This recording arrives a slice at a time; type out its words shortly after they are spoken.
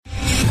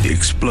the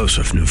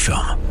explosive new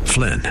film,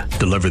 Flynn,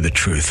 Deliver the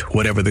Truth,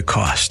 Whatever the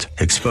Cost,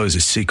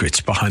 exposes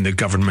secrets behind the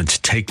government's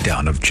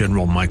takedown of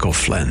General Michael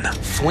Flynn.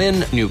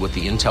 Flynn knew what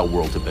the intel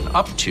world had been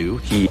up to.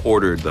 He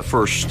ordered the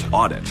first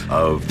audit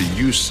of the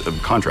use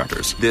of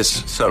contractors.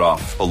 This set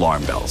off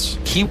alarm bells.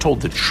 He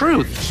told the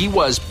truth. He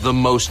was the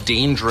most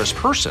dangerous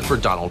person for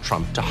Donald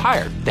Trump to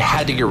hire. They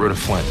had to get rid of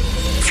Flynn.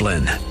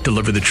 Flynn,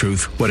 Deliver the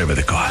Truth, Whatever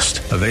the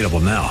Cost. Available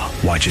now.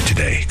 Watch it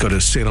today. Go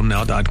to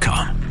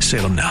salemnow.com.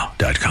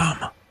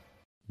 salemnow.com.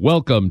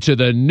 Welcome to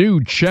the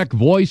new Czech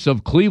Voice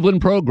of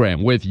Cleveland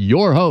program with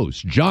your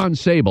host, John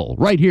Sable,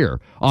 right here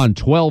on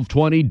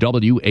 1220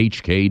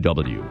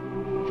 WHKW.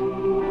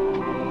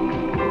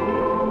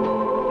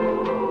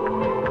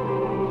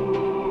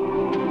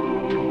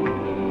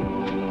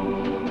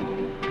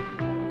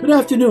 Good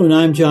afternoon,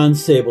 I'm John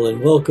Sable,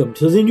 and welcome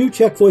to the new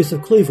Czech Voice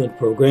of Cleveland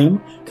program,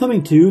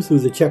 coming to you through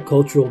the Czech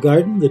Cultural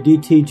Garden, the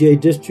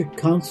DTJ District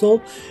Council,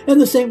 and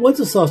the St.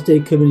 Wenceslas Day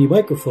Committee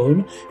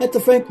microphone at the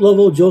Frank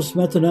Lovell, Joe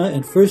Smetana,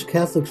 and First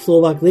Catholic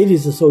Slovak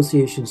Ladies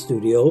Association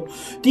studio,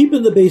 deep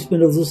in the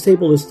basement of the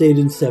Sable Estate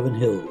in Seven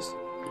Hills.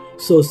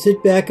 So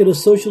sit back at a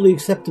socially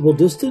acceptable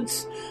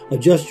distance,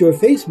 adjust your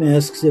face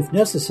masks if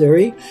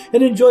necessary,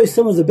 and enjoy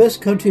some of the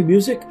best country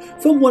music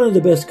from one of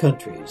the best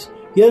countries,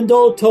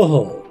 Yendol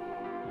Toho.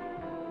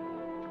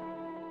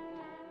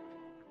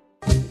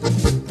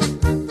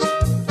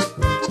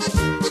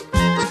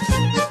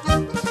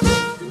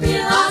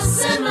 Byla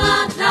jsem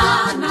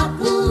mladá, na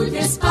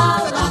půdě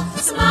spala,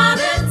 s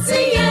mládenci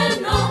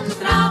jenom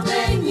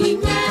trávení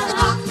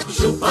měla.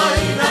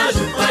 Župajda,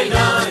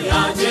 župajda,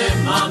 já tě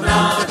mám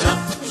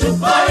ráda,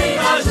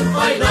 župajda,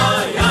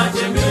 já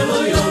tě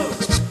miluju.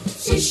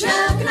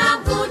 Přišel k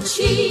nám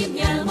vůči,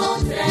 měl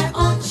modré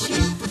oči,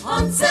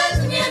 on se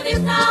mě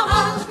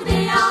vyptával,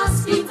 kde já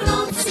spím v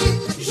noci.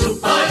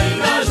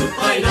 Župajda,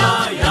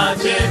 já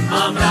tě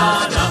mám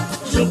ráda,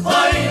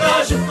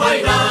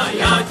 župajda,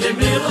 já tě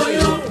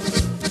miluju.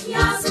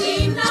 Já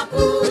spím na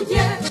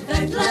půdě,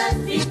 vedle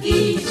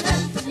vikýve,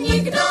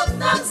 nikdo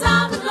tam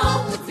za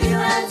mnou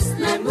vylézt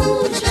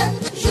nemůže.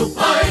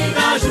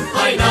 Župajda,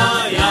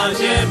 já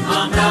tě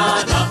mám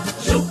ráda,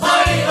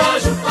 župajda,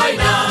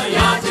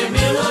 já tě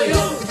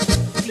miluju.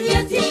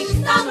 5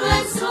 jich tam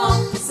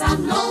lezlo za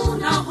mnou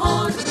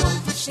nahoru,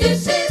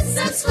 4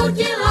 jsem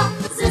schodila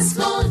ze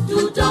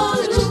schodu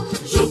dolů.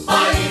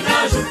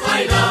 Župajda,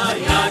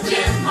 já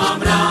tě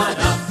mám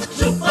ráda,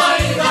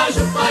 župajda,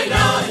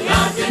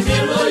 já tě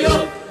miluju.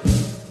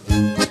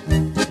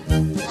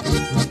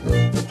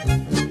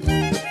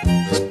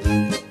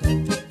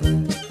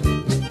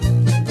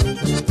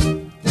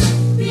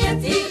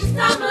 Pět jich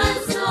tam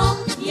lezlo,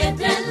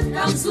 jeden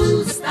tam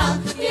zůstal,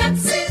 jak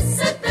si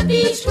se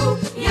Pepíčku,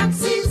 jak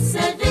si se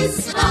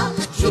vyspal.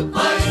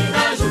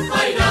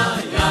 Župajda,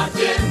 já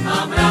tě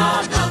mám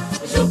ráda,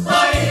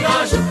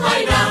 župajda,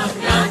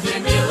 já tě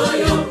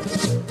miluju.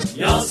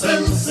 Já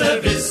jsem se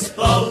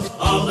vyspal,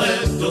 ale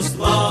dost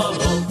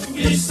málo,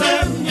 když se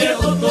mě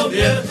o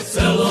tobě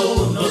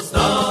celou noc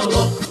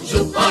stálo.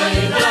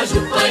 Župajda,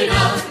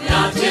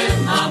 já tě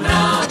mám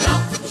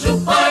ráda,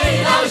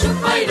 župajda,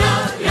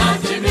 já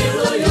tě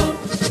miluju.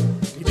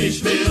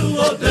 Když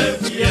bylo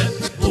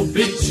 9,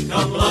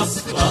 hubička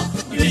plaskla,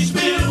 když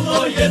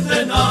bylo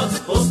 11,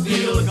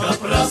 postýlka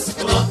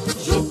praskla.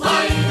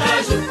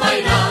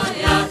 Župajda,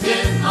 já tě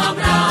mám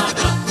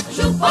ráda,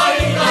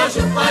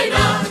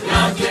 župajda,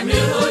 já tě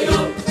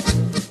miluju.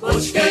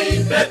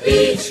 Počkej,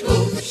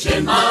 Pepíčku,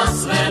 vše má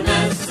své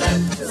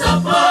meze,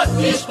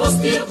 zaplatíš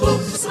postýlku,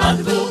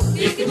 svatbu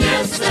i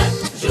kněze.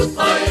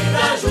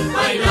 Župajda,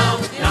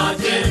 já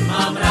tě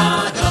mám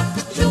ráda,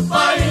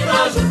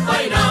 župajda,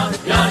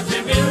 já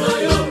tě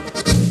miluju.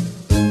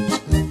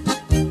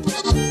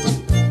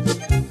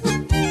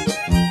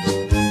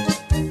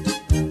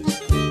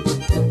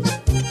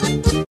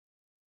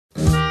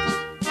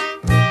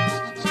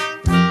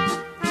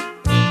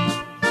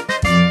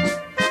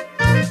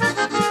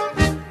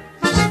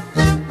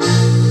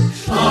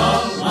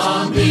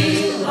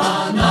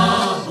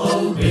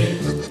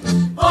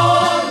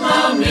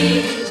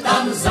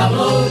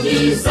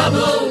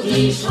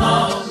 Zabloudí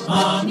šla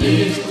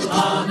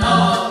Mila na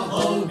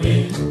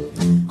houby,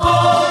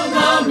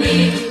 ona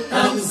mi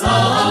tam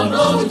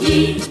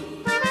zabloudí.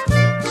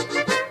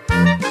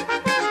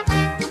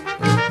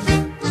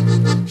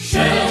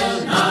 Šel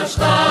náš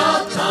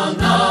táta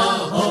na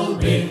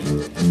houby,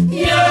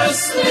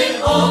 jestli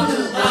on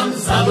tam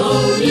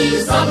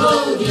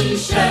zabloudí,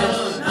 šel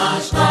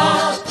náš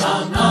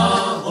táta na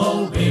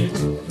houby,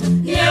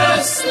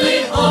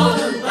 jestli on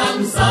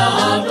tam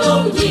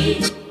zabloudí.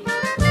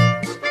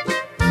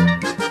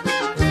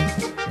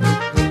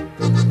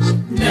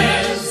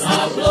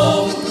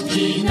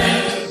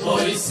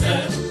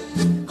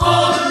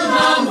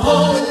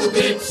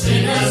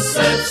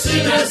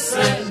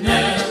 Přinese,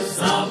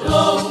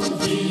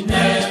 nezabloudí,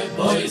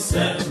 neboj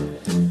se,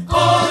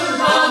 on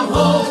vám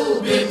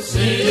houby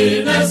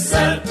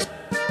přinese.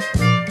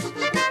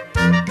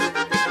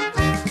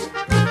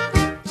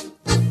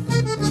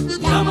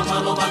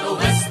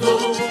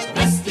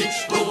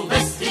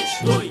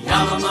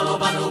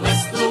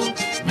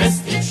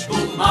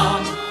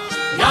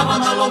 Já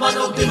mám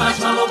malovanou, ty máš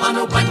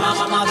malovanou, paň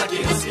máma má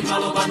taky hezky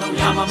malovanou,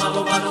 já mám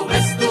malovanou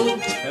vestu,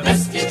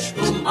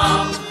 vestičku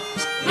mám.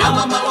 Já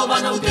mám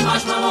malovanou, ty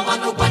máš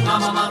malovanou, paň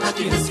máma má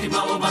taky hezky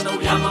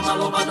malovanou, já mám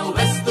malovanou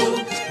vestu,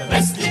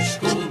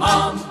 vestičku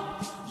mám.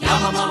 Já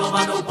mám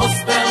malovanou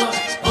postel,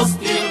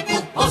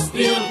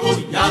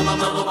 postýlku, já mám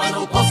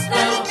malovanou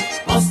postel,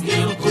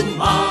 postýlku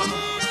mám.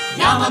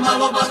 Já mám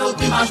malovanou,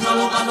 ty máš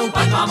malovanou,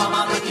 paň máma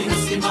má taky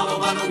hezky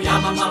malovanou, já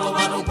mám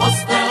malovanou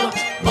postel,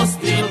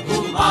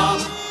 postýlku mám.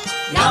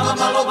 Já mám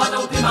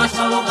malovanou, ty máš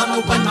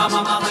malovanou, paň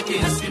máma má taky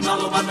hezky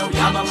malovanou,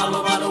 já mám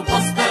malovanou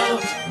postel,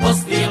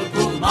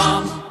 postýlku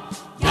mám.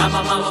 Já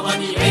mám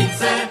malovaný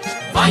vejce,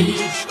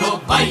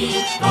 vajíčko,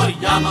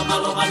 já mám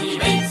malovaný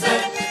vejce,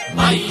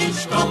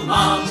 vajíčko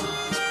mám.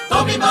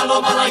 To mi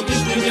malovala,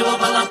 když mi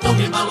milovala, to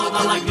mi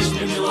malovala, když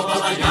mi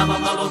milovala, já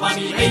mám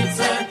malovaný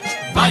vejce,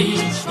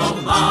 vajíčko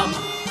mám.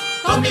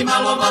 To mi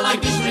malovala,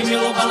 když mi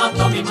milovala,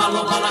 to mi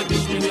malovala,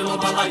 když mi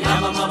milovala, já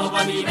mám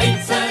malovaný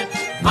vejce,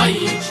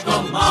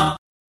 vajíčko mám.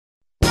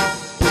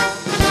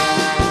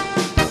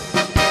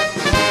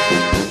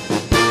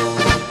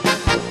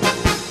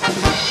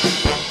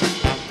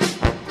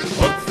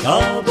 Od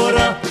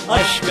Tábora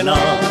až k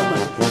nám,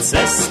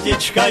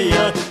 cestička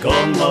jako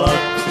mlad.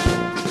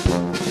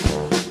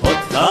 Od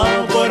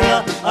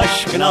Tábora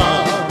až k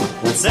nám,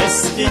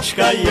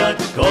 cestička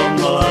jako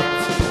mlad.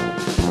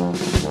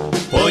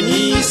 Po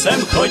ní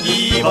jsem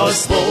chodíval,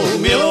 svou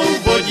milou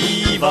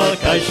vodíval,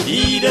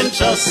 každý den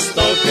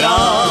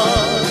častokrát.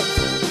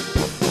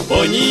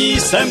 Po ní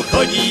jsem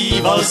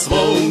chodíval,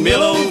 svou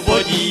milou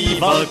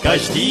vodíval,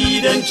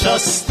 každý den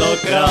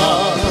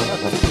častokrát.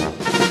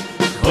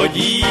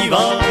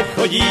 Chodíval,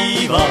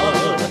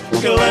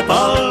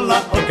 klepal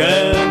na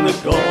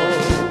okénko.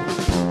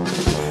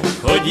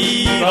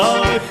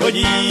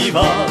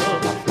 Chodíval,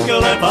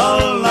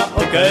 klepal na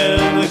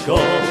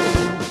okénko.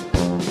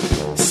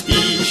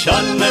 Spíš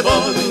a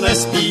nebo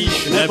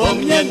nespíš, nebo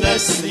mě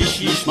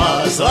neslyšíš,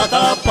 má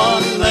zlatá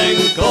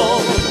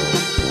panenko.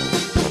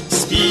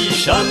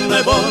 Spíš a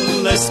nebo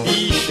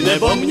nespíš,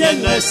 nebo mě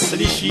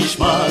neslyšíš,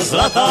 má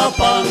zlatá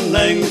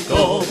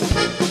panenko.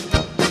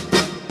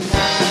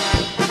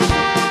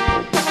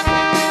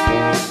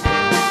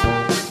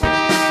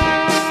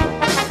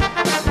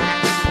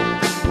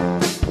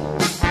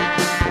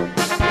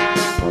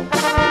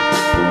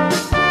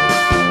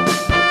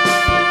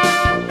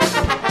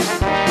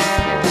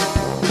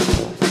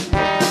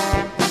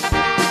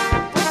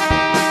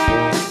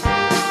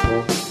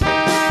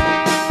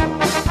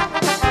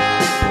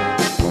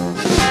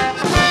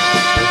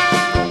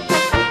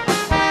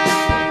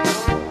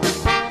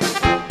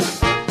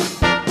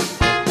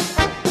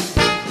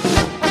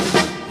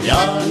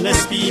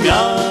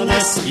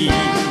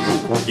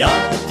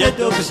 Já tě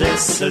dobře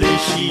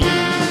slyším.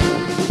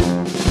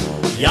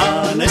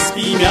 Já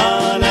nespím,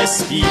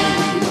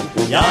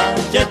 já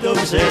tě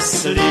dobře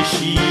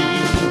slyším.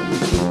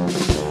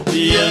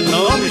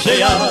 Jenomže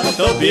já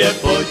tobě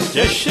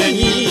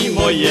potěšení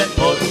moje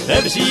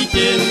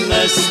otevříti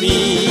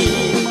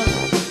nesmím.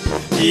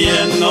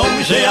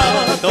 Jenomže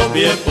já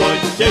tobě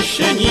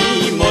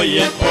potěšení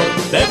moje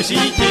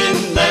otevříti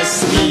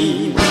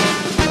nesmím.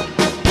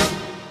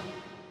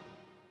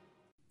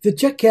 The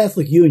Czech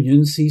Catholic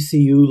Union,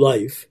 CCU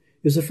Life,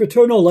 is a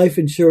fraternal life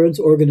insurance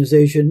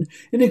organization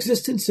in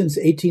existence since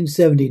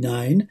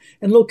 1879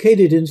 and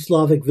located in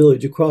Slavic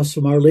Village across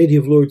from Our Lady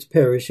of Lourdes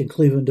Parish in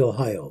Cleveland,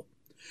 Ohio.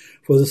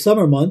 For the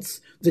summer months,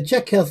 the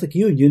Czech Catholic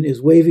Union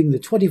is waiving the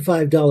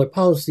 $25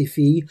 policy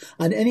fee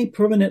on any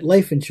permanent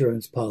life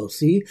insurance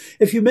policy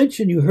if you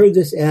mention you heard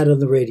this ad on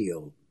the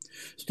radio.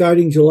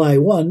 Starting July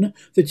 1,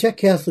 the Czech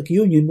Catholic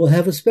Union will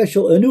have a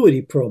special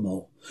annuity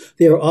promo.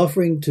 They are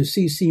offering to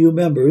CCU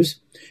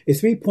members a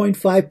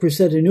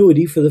 3.5%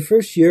 annuity for the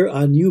first year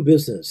on new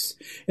business.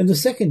 In the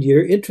second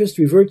year, interest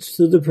reverts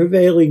to the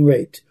prevailing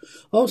rate.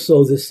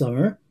 Also this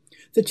summer,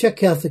 the Czech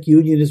Catholic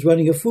Union is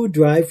running a food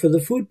drive for the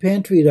food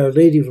pantry at Our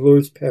Lady of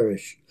Lourdes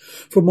Parish.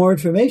 For more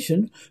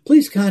information,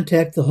 please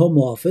contact the Home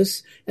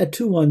Office at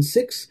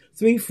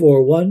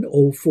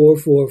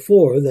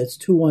 216-341-0444. That's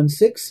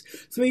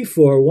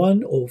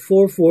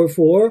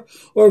 216-341-0444,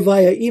 or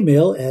via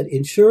email at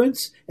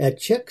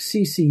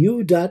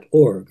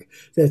insurance@czechccu.org.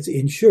 That's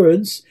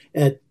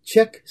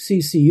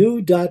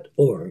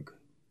insurance@czechccu.org.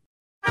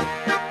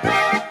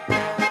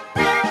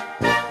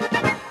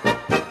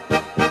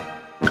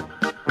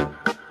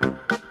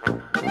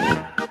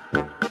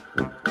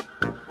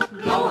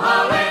 Dlouhá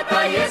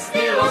léta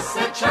jezdilo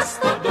se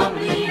často do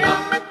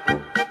mlýna.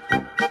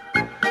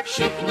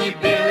 Všichni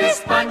byli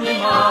s paní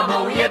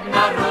mámou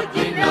jedna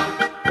rodina.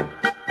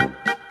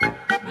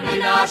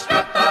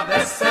 Mlynářka ta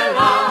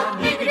veselá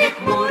nikdy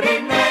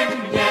chmury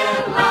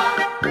neměla.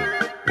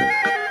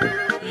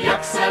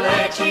 Jak se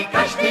léčí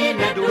každý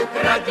neduch,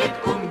 radit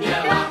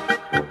uměla.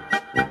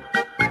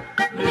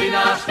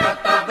 Mlynářka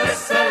ta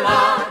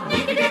veselá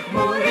nikdy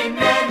chmury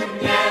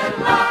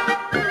neměla.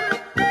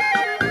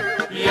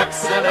 Jak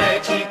se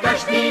léčí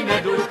každý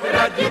neduch,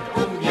 radit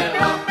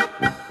uměla.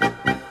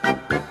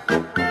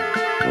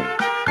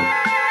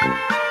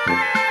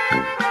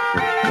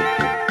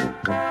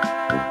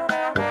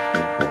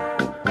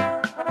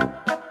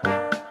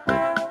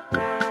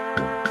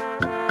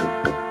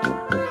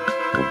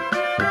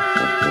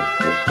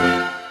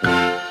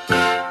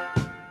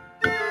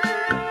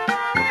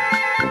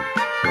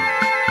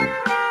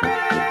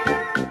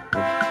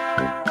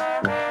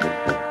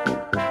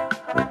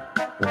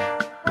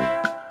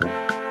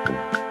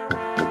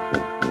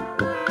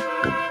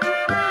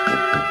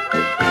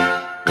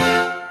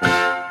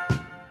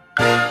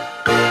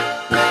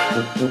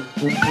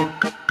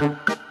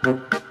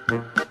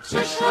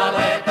 Přišla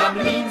léta,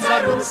 mlýn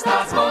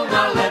zarůstá,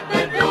 zvolna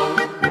lebedou.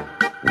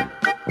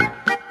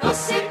 To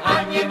si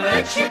ani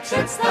mléči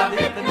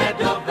představit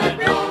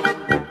nedovedou.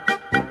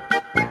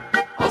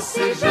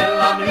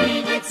 Osiřela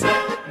mlýnice,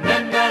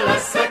 nemele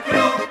se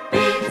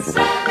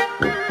krupice.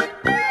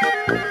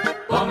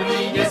 Po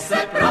mlýně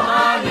se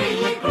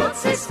prohánějí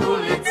kluci z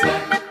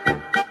ulice.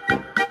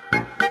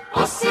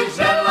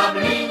 Osiřela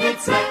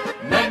mlýnice,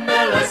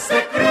 nemele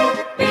se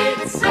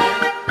krupice.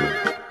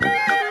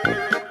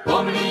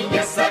 Po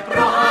mlýně se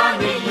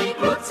prohánějí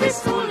kluci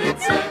z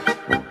ulice.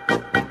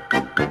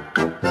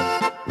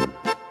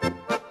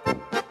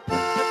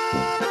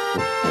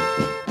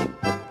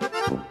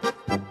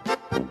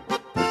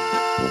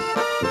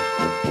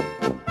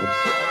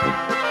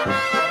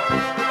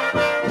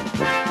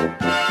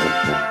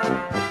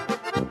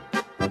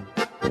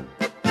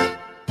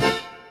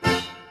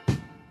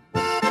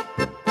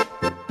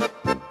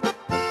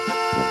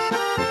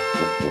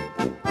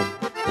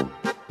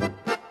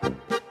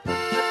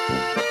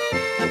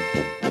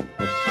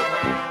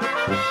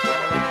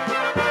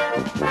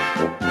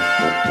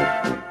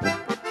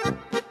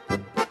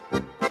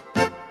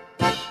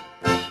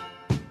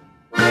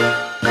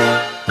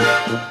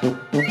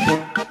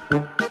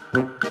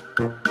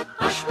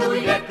 Až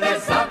půjdete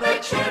za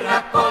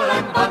večera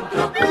kolem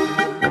bantroku,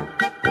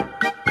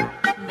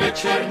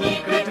 večerní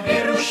klid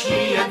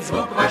vyruší jen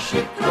zvuk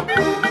vašich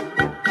kroků.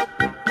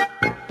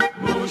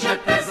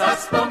 Můžete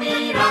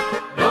zavzpomínat,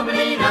 do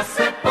mlýna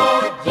se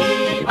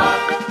podívat,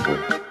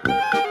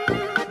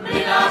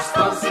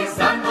 mlynářskou si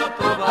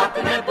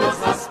zanotovat nebo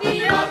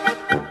zaspívat.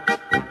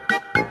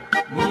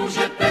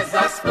 Můžete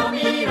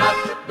zavzpomínat,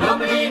 do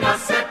mlýna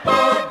se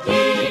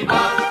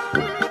podívat,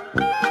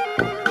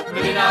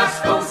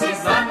 mlynářskou si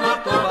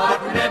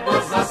zanotovat nebo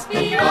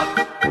zaspívat.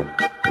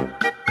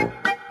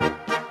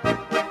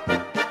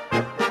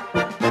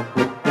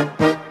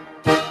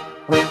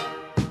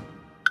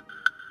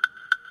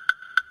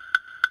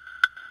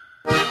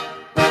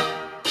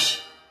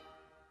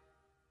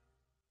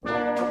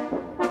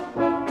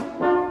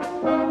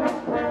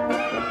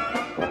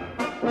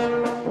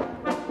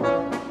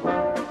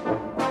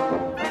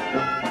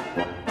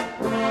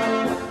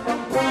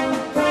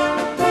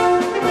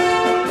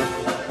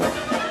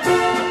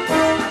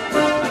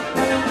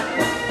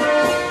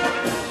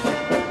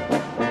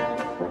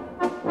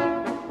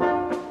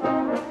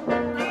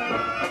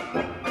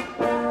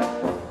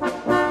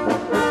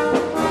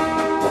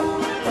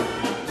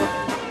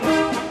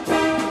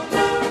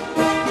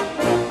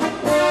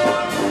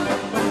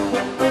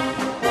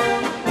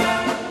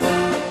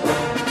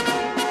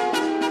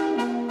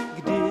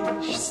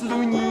 Když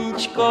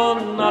sluníčko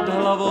nad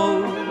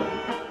hlavou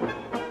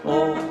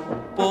o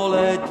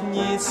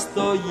poledni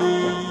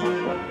stojí,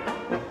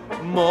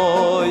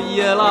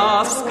 moje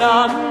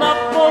láska na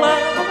pole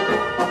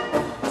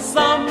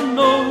za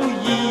mnou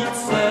jít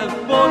se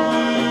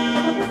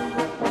bojí,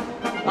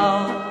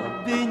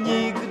 aby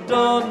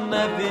nikdo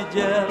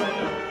neviděl,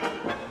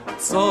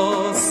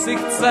 co si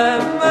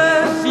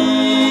chceme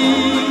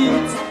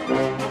říct.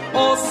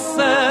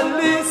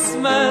 Oseli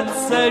jsme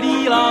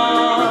celý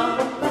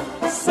lát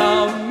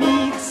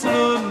samých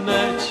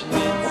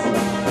slunečnic.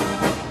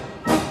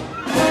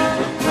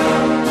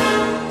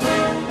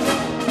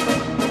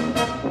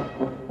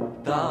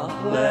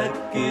 Tahle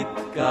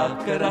kytka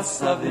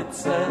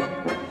krasavice,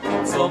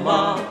 co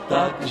má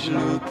tak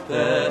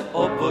žluté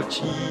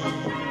obočí,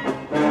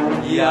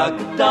 jak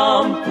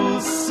dám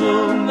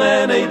pusu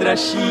mé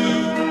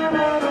nejdražší,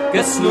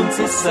 ke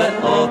slunci se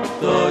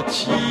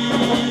otočí.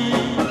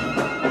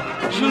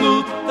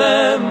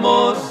 Žluté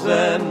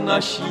moře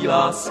naší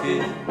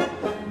lásky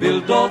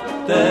byl do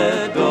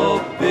té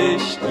doby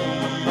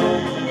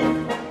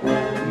štít,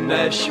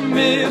 než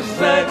mi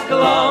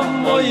řekla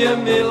moje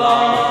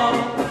milá,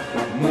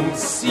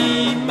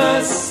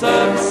 musíme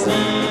se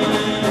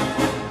vzít.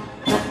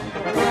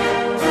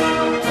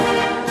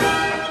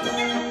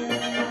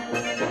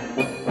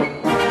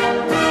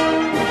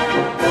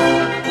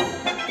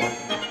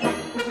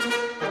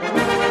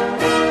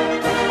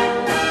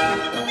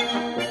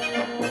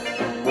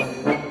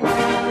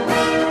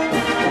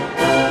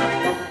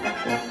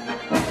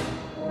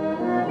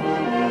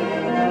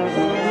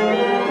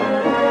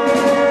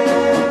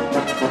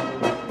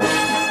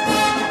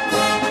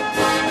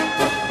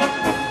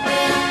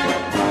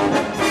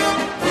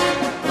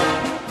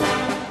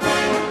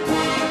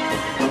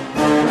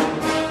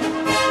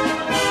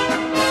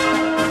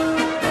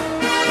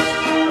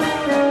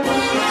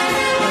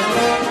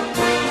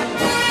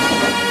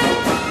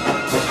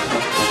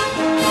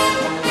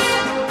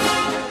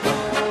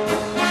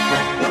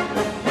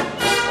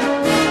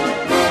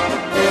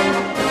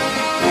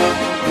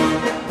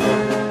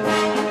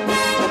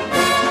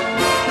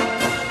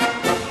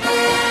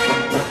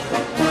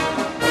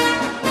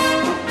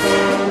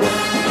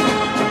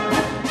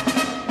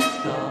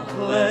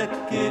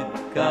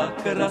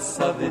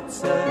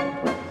 krasavice,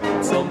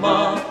 co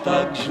má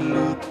tak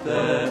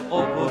žluté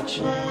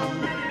obočí.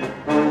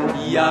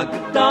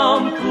 Jak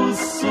dám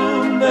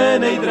pusu mé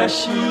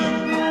nejdražší,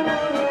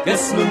 ke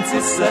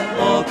slunci se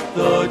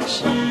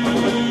otočí.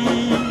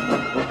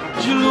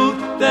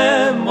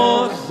 Žluté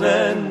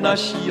moře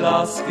naší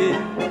lásky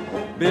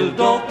byl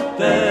do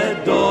té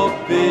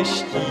doby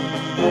štít.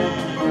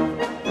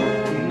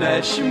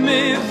 Než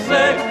mi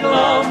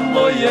řekla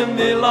moje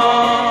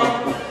milá,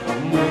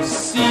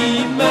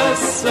 musíme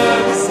se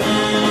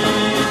vzít.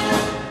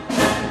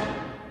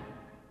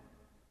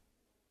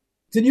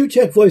 The New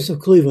Czech Voice of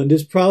Cleveland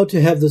is proud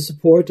to have the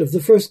support of the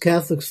First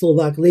Catholic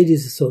Slovak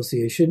Ladies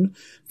Association,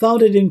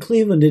 founded in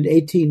Cleveland in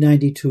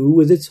 1892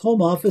 with its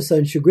home office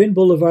on Chagrin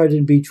Boulevard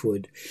in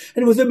Beechwood,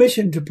 and with a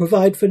mission to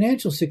provide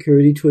financial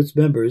security to its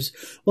members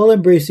while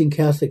embracing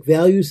Catholic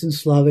values and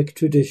Slavic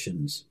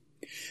traditions.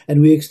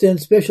 And we extend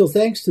special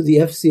thanks to the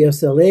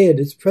FCSLA and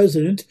its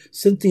president,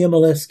 Cynthia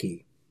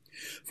Molesky.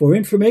 For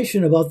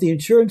information about the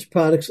insurance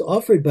products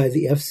offered by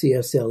the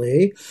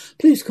FCSLA,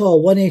 please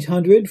call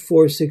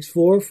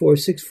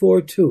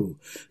 1-800-464-4642.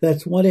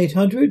 That's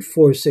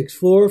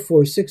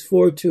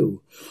 1-800-464-4642.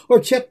 Or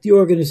check the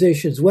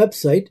organization's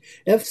website,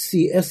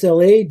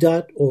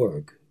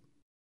 fcsla.org.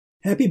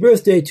 Happy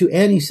birthday to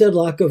Annie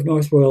Sedlock of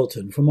North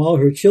Royalton, from all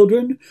her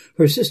children,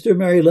 her sister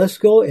Mary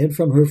Lesko, and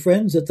from her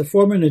friends at the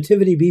former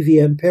Nativity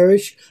BVM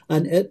Parish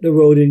on Etna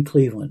Road in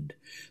Cleveland.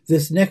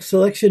 This next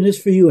selection is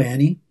for you,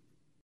 Annie.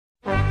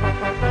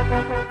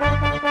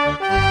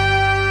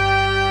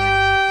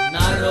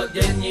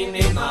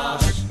 Narodeniny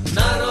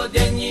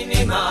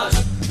máš,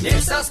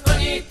 nech sa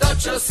splní to,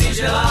 čo si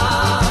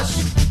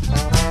želáš.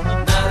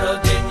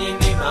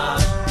 Narodeniny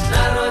máš,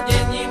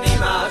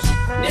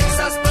 nech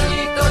sa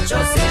splní to, čo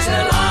si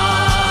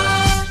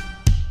želáš.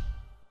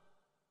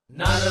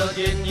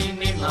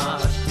 Narodeniny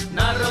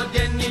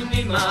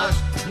máš,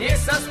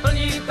 nech sa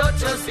splní to,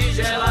 čo si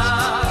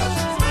želáš.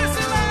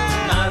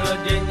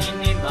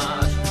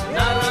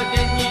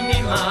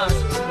 Narodeniny máš,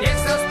 nech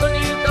sa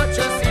splní to,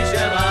 čo si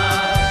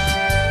želáš.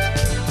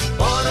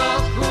 Po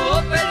roku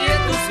opäť je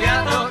tu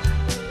sviatok,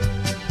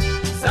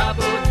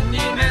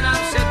 zabudnime na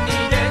všedný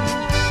deň.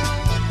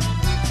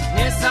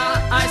 Dnes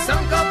sa aj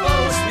slnko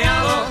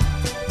pousmialo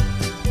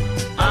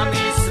a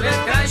my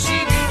svet krajší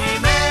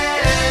vidíme.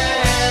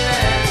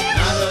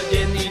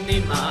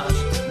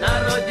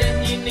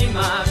 Narodeniny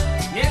máš,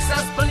 nech sa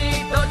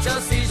splní to, čo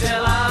si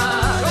želáš.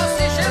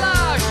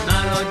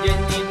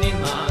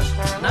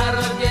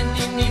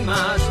 Narodeniny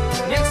máš,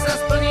 nech sa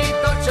splní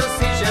to, čo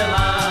si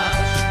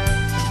želáš.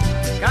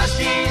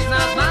 Každý z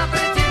nás má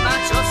pre teba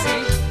čosi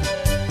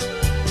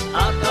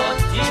a to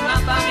ti na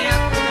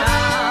pamiatku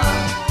dám.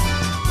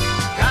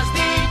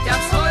 Každý ťa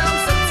v svojom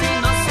srdci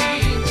nosí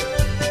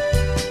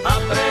a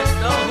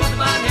preto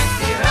hudba nech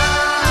si hrá.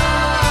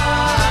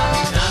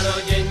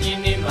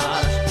 Narodeniny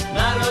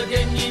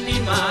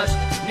máš,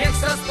 nech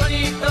sa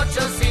splní to,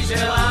 čo si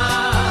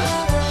želáš.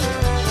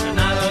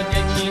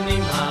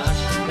 Narodeniny máš,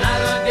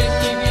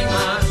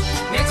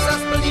 nech sa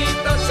splní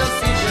to, čo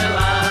si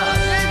želáš.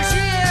 Nech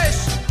žiješ!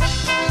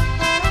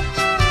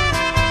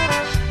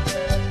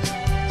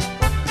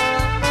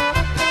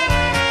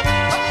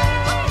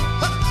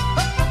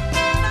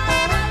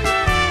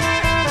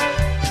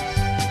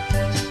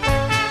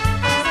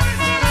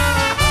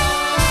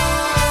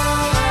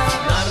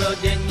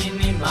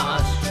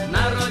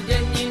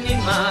 Narodeniny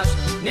máš,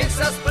 nech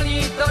sa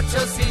splní to, čo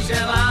si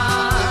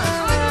želáš.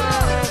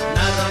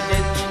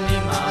 Narodeniny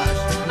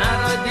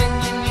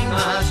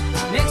máš,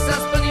 nech sa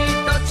splní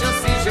to, čo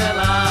si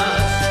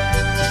želáš.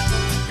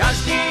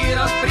 Každý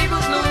rok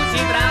pribudnú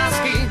ti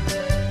vrásky,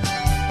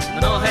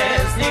 mnohé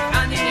z nich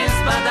ani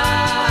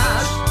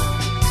nezbadáš.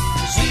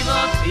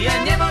 Život je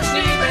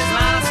nemožný bez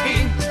lásky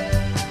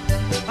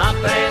a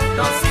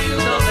preto si ju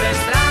dobre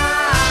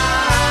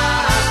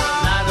stráž.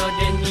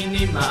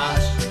 Narodeniny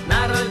máš,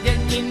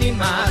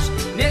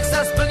 nech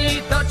sa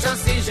splní to, čo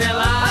si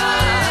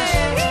želáš.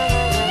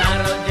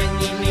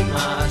 Narodeniny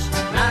máš,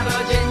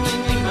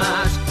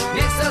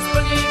 nech sa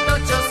splní to,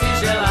 čo si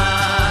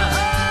želáš.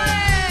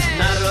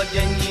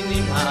 Narodeniny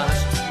máš,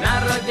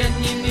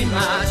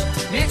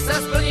 nech sa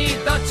splní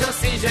to, čo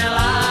si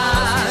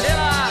želáš.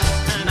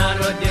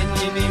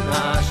 Narodeniny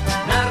máš,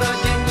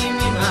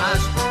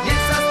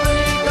 nech sa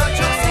splní to,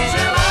 čo si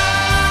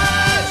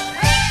želáš.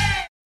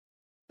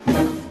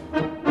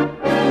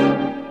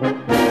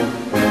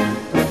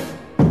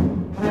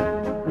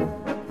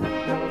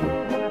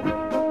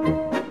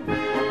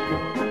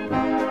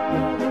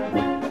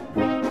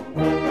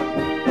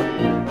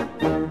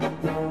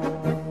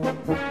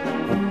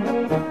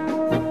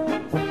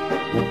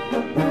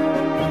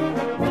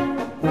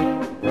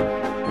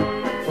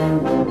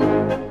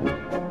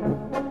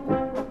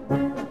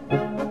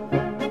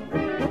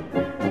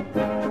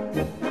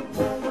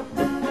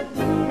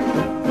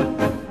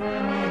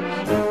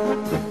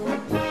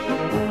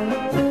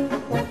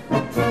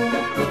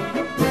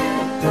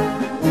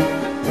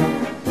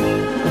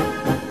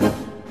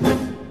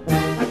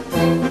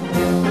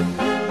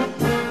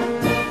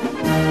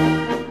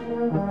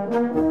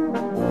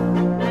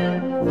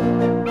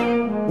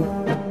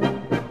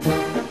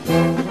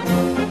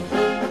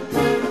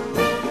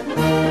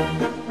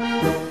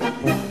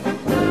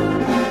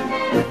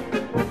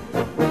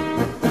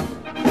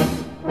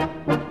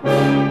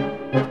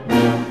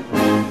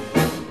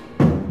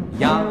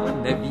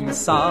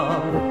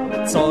 sám,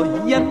 co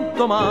jen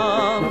to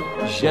mám,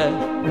 že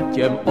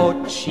těm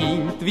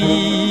očím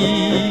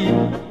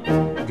tvým.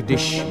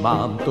 Když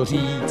mám to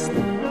říct,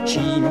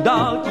 čím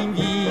dál tím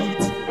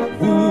víc,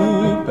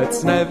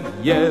 vůbec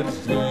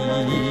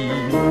nevěřím.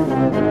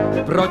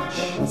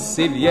 Proč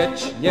si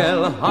věčně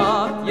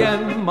lhát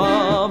jen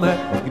máme,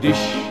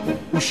 když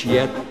už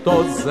je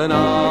to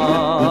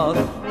znát?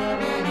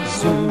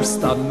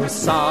 Zůstanu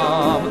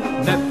sám,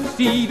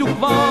 nepřijdu k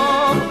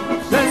vám,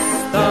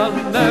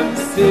 přestanem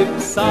si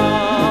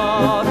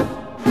psát.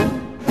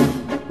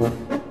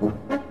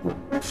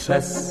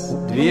 Přes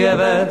 2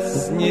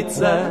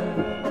 vesnice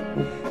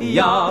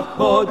já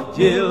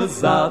chodil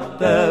za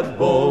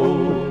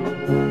tebou.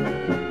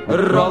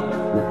 Rok,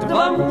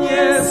 2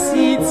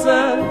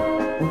 měsíce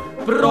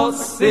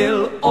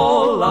prosil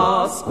o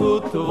lásku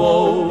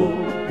tvou.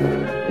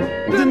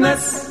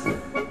 Dnes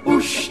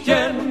už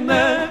tě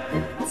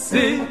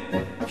nechci,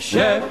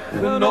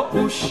 všechno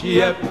už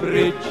je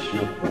pryč.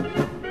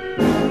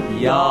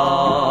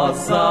 Já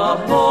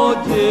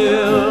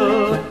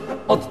zahodil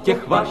od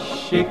těch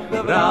vašich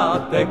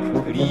vrátek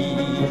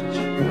klíč.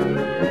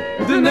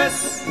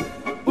 Dnes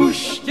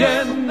už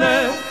tě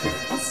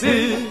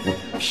nechci,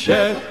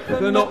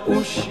 všechno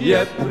už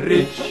je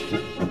pryč.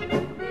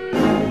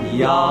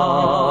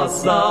 Já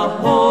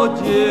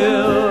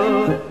zahodil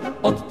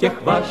od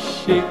těch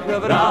vašich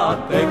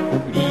vrátek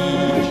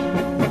klíč.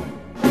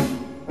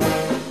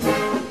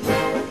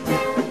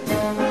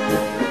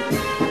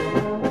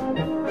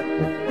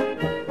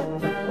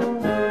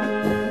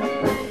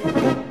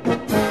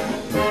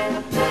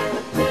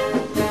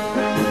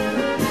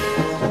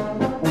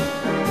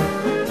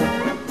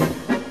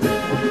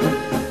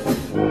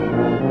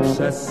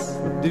 Přes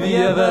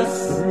 2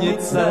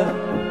 vesnice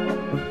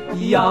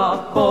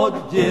já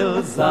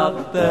chodil za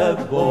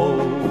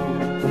tebou.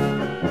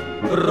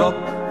 Rok,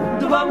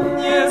 2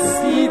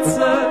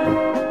 měsíce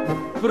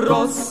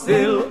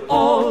prosil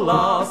o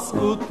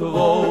lásku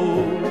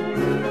tvou.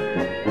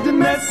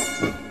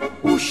 Dnes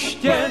už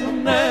tě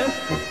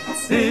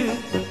nechci,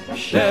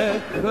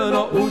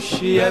 všechno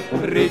už je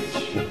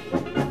pryč.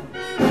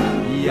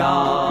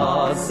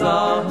 Já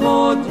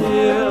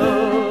zahodil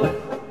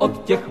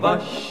od těch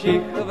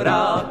vašich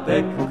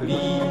vrátek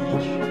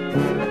klíč.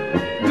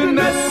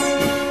 Dnes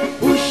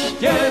už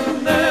tě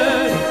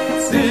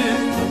nechci,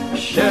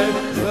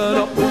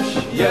 všechno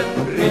už je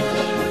pryč.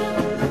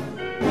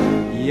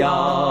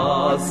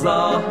 Já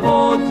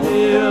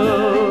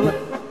zahodil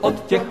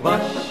od těch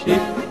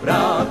vašich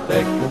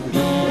vrátek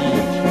klíč.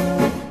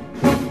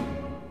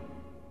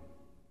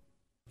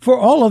 For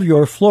all of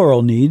your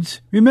floral needs,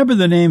 remember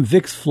the name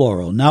Vicks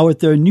Floral, now at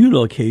their new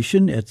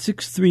location at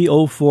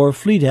 6304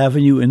 Fleet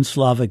Avenue in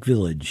Slavic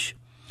Village.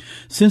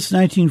 Since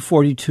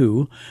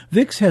 1942,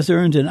 Vicks has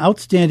earned an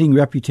outstanding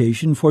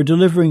reputation for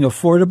delivering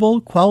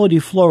affordable, quality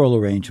floral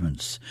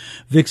arrangements.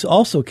 Vicks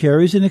also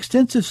carries an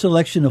extensive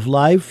selection of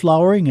live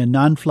flowering and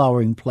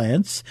non-flowering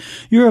plants,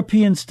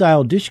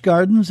 European-style dish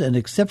gardens, and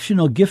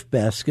exceptional gift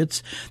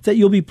baskets that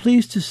you'll be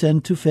pleased to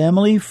send to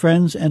family,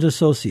 friends, and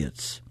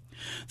associates.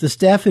 The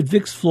staff at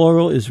Vicks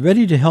Floral is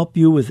ready to help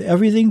you with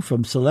everything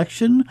from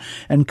selection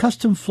and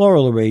custom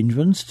floral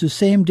arrangements to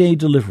same-day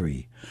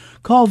delivery.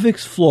 Call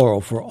Vicks Floral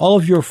for all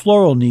of your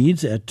floral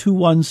needs at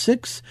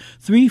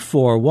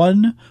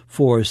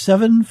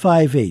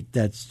 216-341-4758.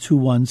 That's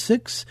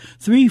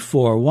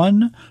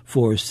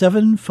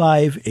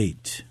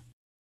 216-341-4758.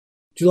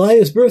 July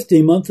is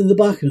birthday month in the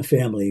Bachna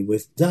family,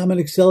 with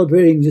Dominic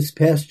celebrating this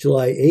past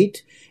July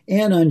 8,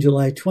 Anne on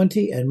July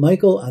 20, and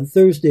Michael on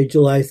Thursday,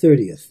 July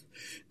 30th.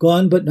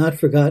 Gone but not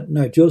forgotten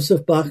are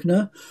Joseph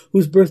Bachna,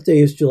 whose birthday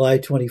is July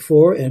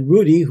 24, and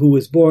Rudy, who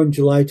was born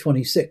July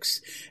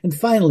 26. And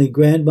finally,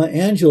 Grandma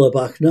Angela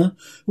Bachna,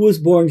 who was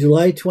born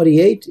July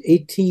 28,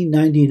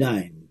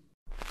 1899.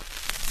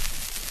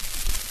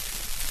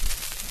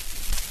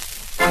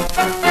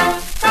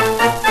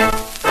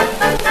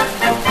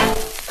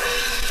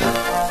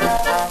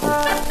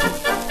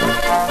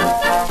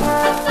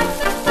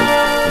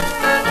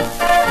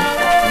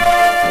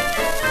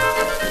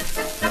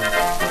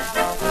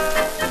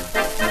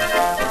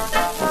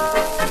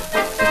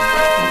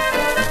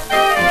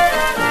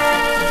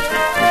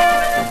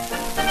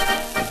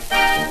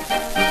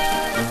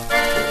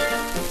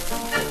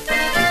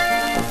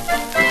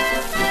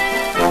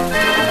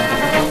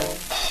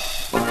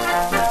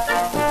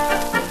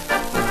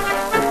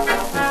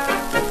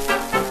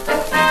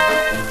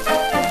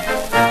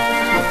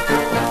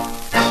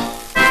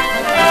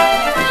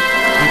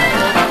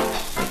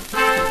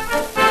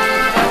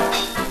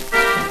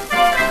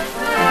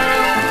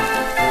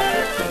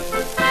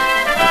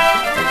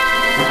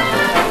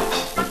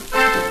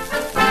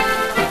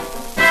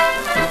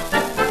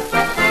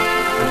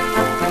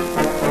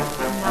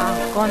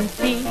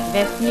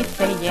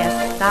 vesnice je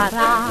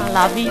stará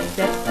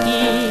lavice v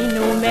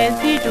stínu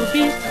mezi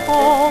duby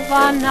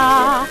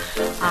schovaná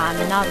a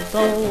na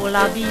tou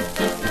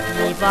lavici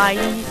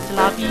zpívají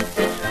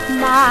slavíci,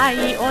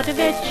 mají od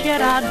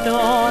večera do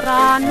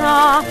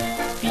rána,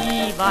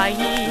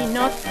 zpívají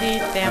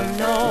noci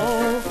temnou,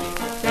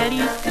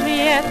 celý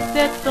svět svět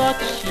se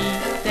točí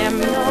se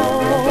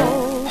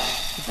mnou.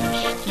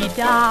 Když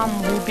ti dám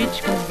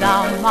hubičku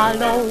za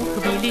malou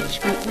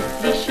chvíličku,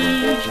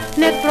 uslyšíš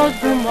hned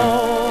prosbu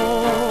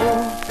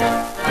mou.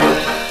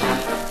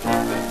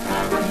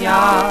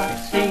 Já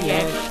si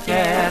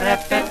ještě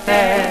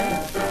repete,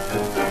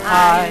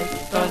 ať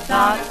to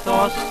za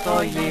to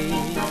stojí.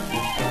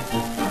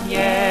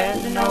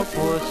 Jednou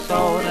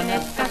pusou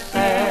dneska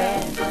se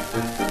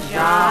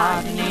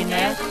žádný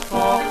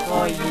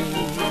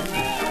nespokojí.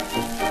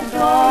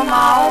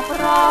 Doma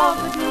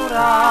opravdu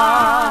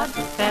rád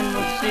se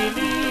musí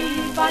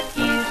líbat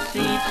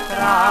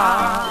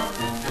 1000krát.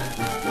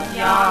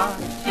 Já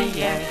si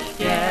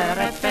ještě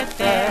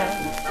repete,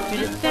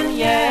 že jsem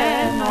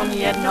jenom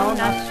jednou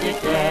na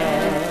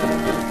světě.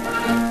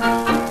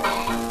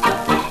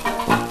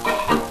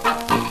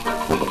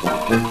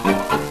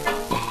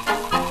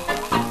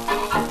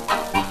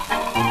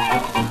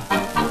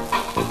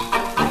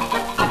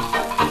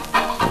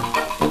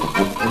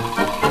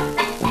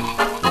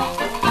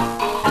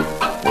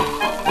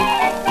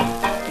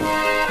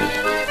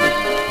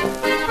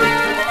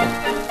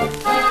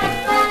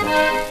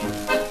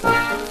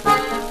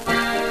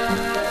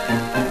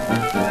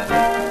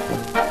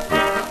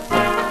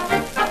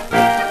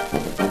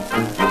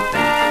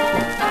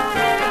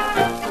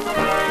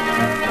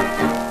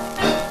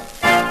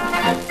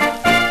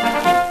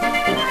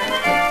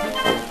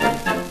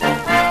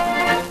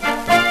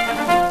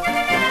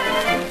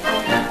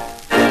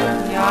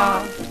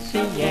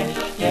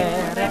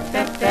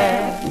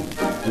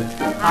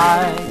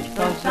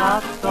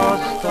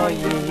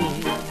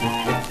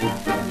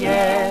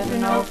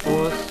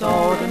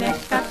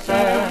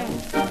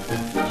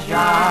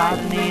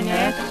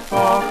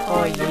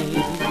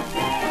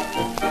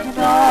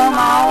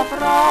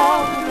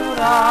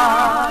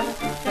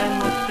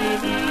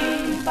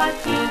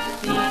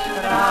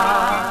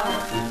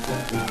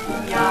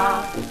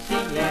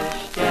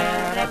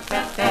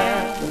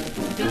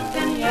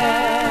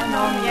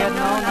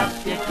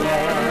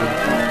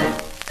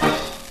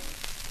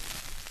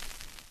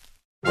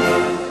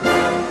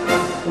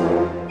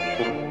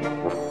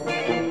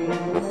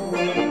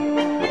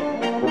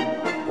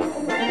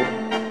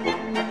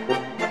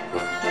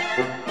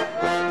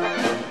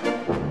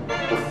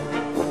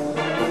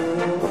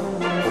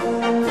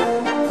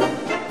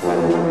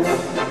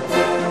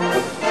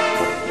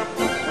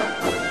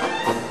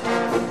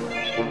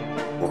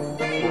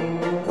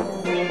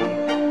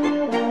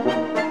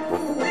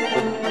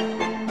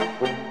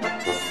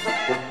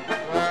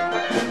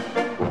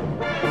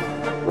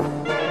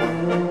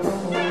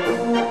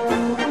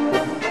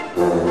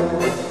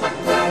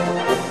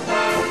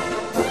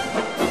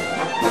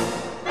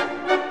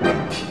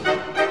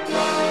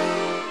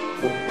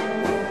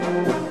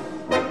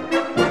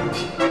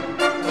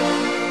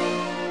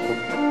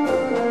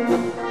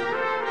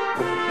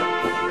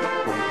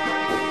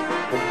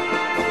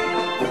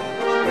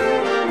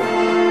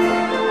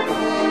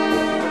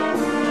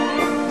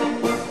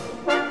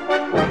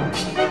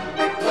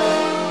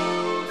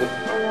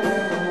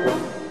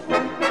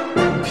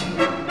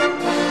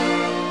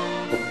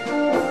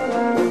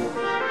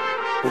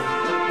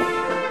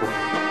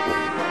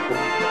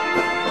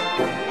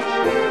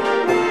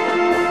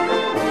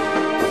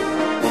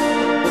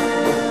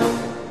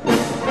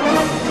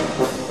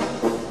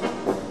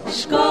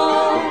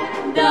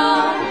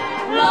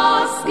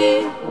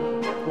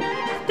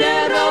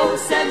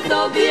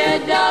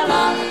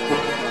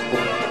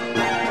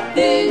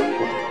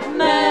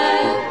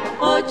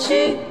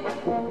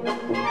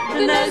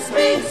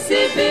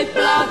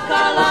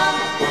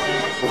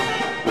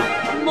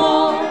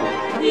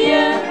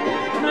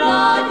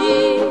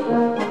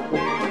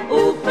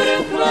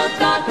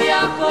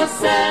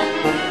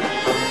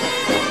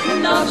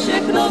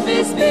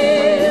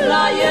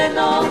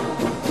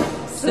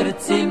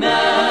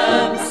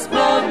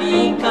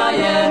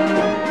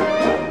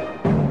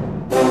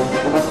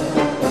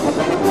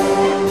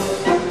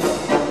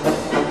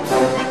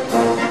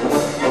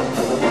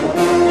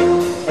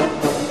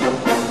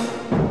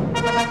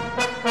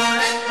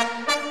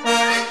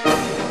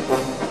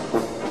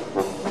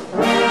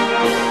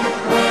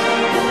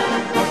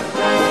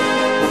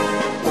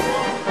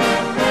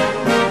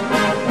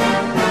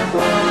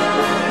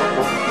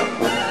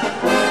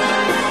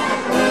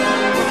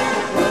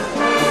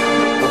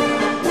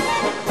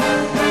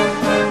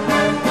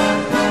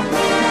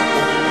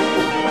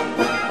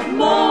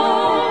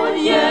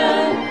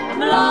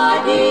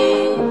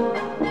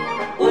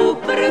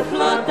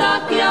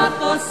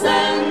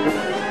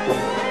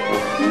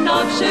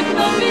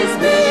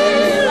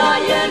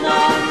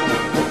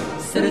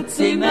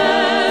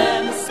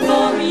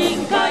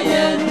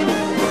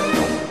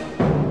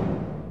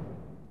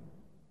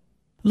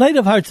 Light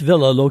of Hearts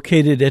Villa,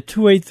 located at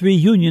 283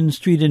 Union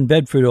Street in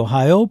Bedford,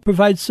 Ohio,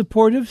 provides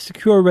supportive,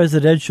 secure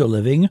residential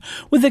living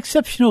with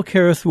exceptional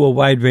care through a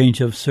wide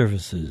range of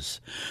services.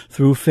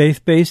 Through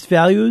faith-based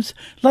values,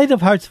 Light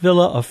of Hearts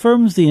Villa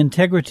affirms the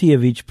integrity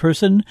of each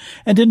person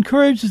and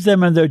encourages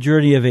them on their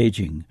journey of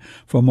aging.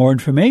 For more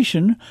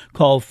information,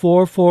 call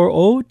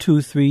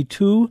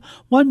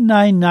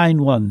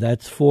 440-232-1991.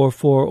 That's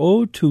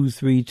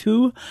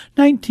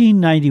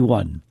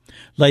 440-232-1991.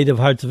 Light of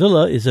Hearts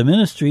Villa is a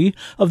ministry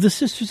of the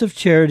Sisters of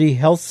Charity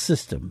Health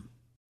System.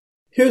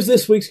 Here's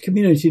this week's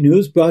community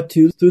news brought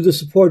to you through the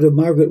support of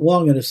Margaret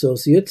Wong and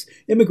Associates,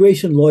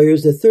 immigration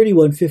lawyers at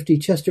 3150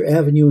 Chester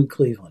Avenue in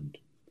Cleveland.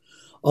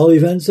 All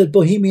events at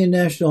Bohemian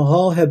National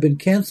Hall have been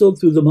canceled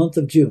through the month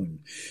of June,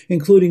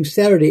 including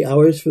Saturday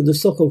hours for the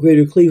Sokol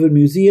Greater Cleveland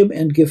Museum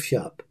and Gift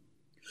Shop.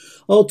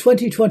 All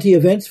 2020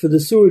 events for the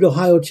Seward,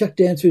 Ohio Czech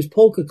Dancers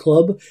Polka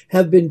Club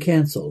have been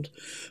canceled,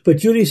 but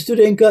Judy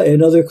Studenka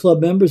and other club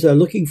members are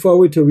looking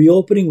forward to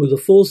reopening with a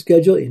full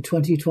schedule in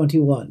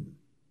 2021.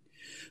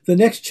 The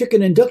next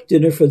chicken and duck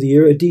dinner for the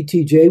year at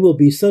DTJ will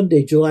be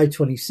Sunday, July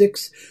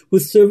 26,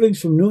 with servings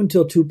from noon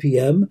till 2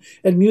 p.m.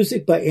 and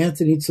music by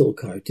Anthony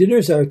Zulkar.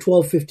 Dinners are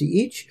 $12.50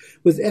 each,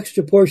 with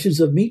extra portions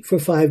of meat for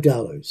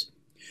 $5.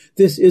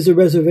 This is a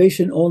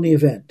reservation-only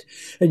event,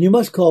 and you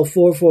must call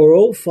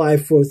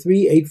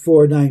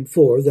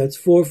 440-543-8494. That's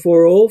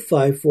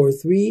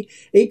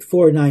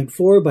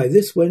 440-543-8494 by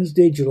this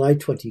Wednesday, July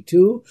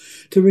 22,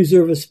 to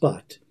reserve a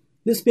spot.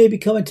 This may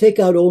become a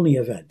takeout-only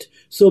event,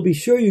 so be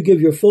sure you give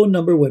your phone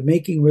number when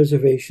making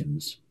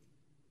reservations.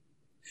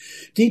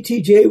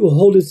 DTJ will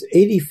hold its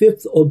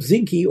 85th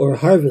Obzinki or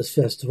Harvest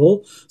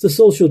Festival, the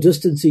social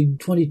distancing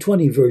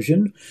 2020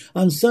 version,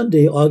 on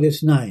Sunday,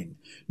 August 9.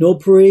 No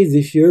parade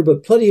this year,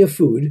 but plenty of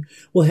food.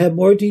 We'll have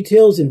more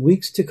details in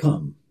weeks to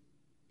come.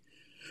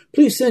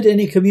 Please send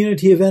any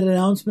community event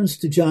announcements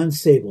to John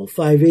Sable,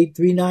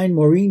 5839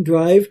 Maureen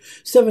Drive,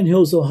 Seven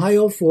Hills,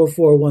 Ohio,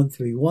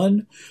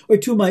 44131, or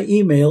to my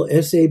email,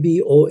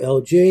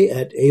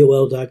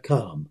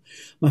 sabolj@aol.com.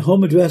 My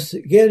home address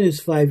again is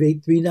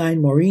 5839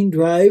 Maureen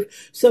Drive,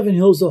 Seven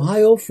Hills,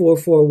 Ohio,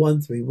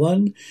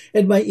 44131,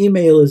 and my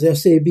email is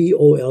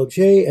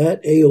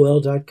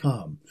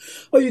sabolj@aol.com.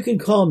 Or you can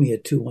call me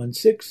at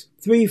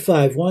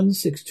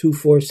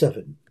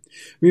 216-351-6247.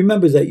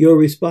 Remember that your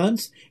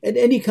response and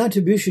any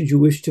contributions you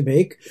wish to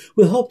make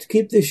will help to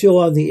keep this show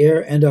on the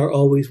air and are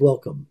always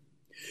welcome.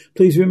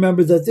 Please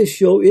remember that this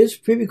show is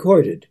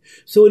pre-recorded,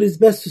 so it is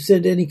best to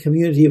send any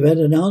community event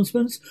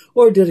announcements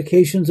or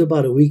dedications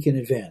about a week in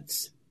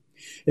advance.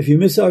 If you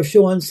miss our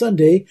show on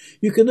Sunday,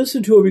 you can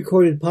listen to a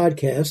recorded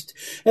podcast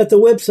at the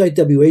website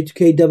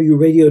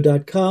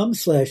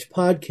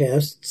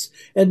whkwradio.com/podcasts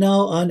and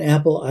now on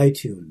Apple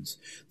iTunes.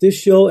 This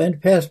show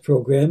and past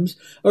programs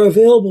are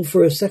available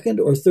for a second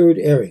or third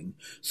airing,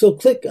 so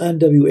click on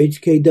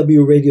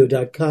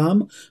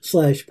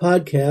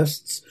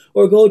whkwradio.com/podcasts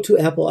or go to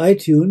Apple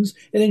iTunes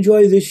and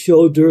enjoy this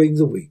show during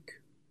the week.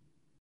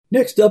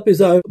 Next up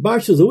is our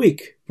March of the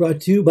Week,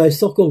 brought to you by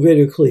Sokol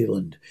Greater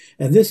Cleveland,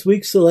 and this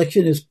week's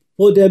selection is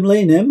Podem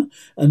Lenem,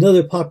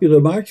 another popular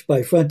march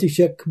by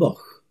František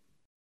Kmoch.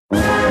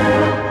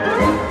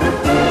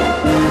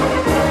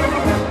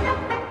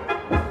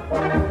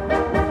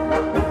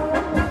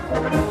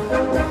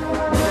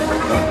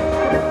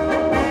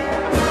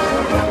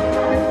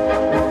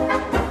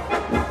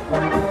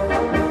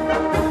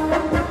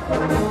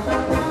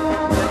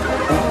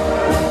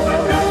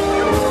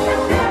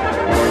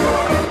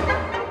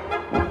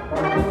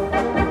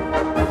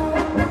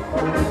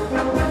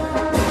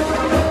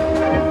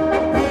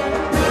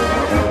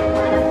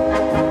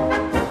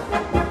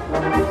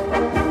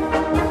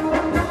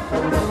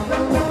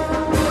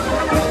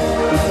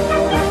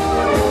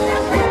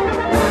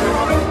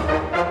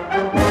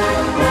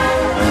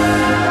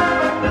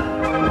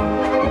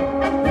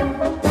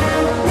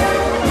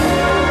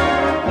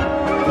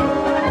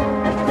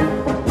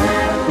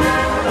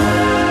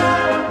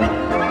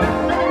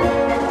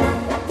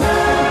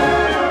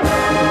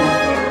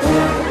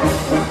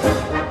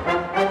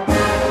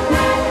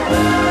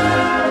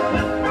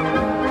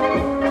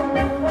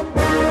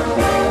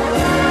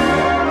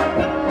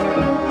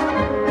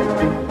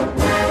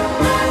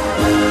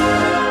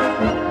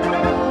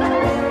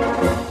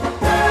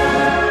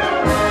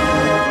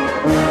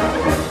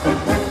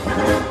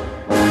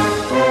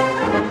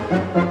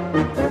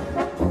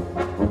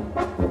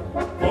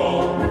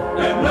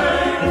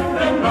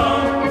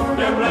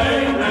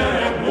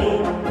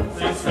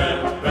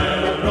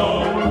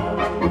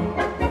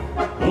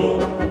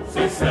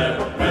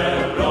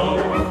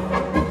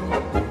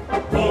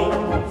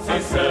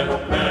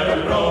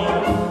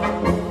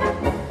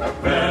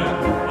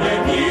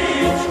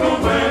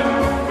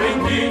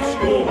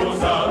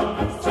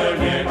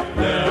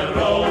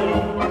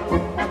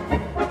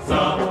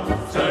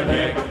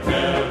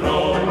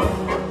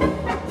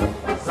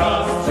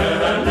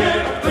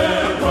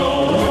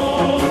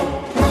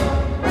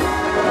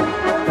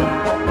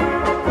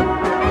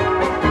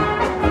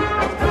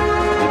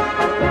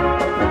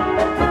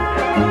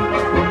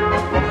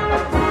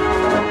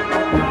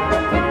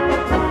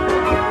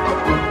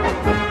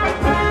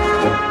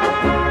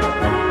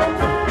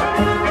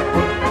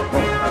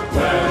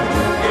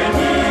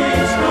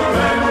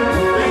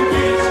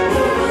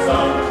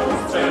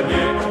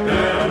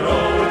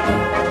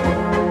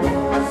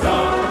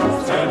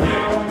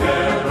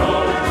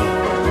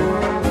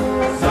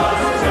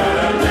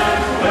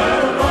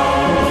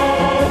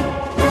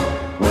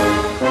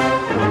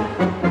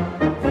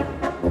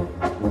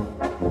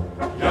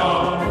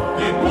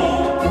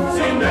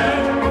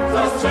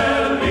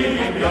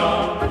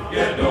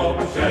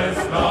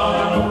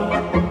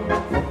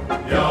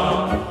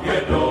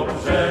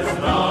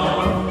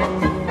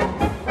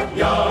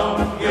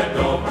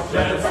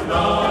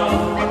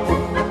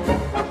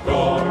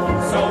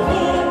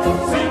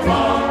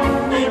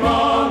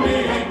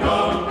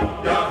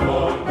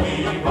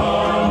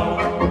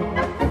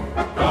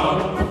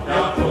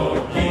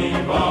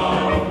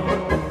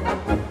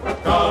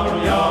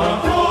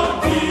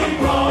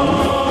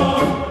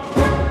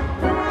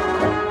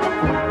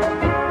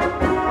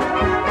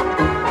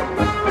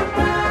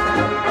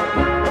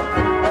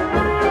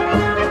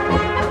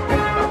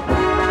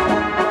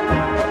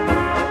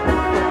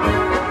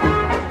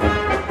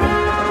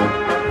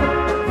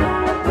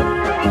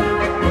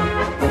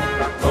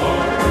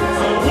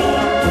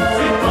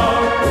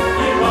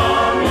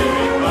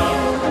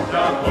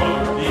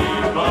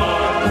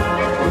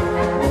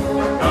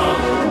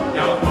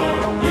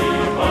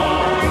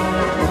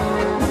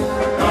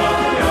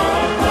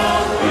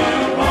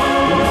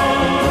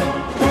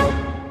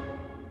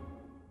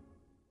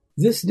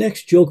 This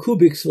next Joe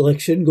Kubik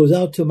selection goes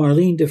out to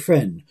Marlene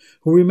Dufresne,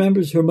 who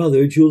remembers her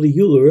mother, Julie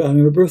Euler, on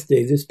her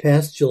birthday this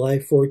past July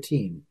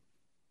 14.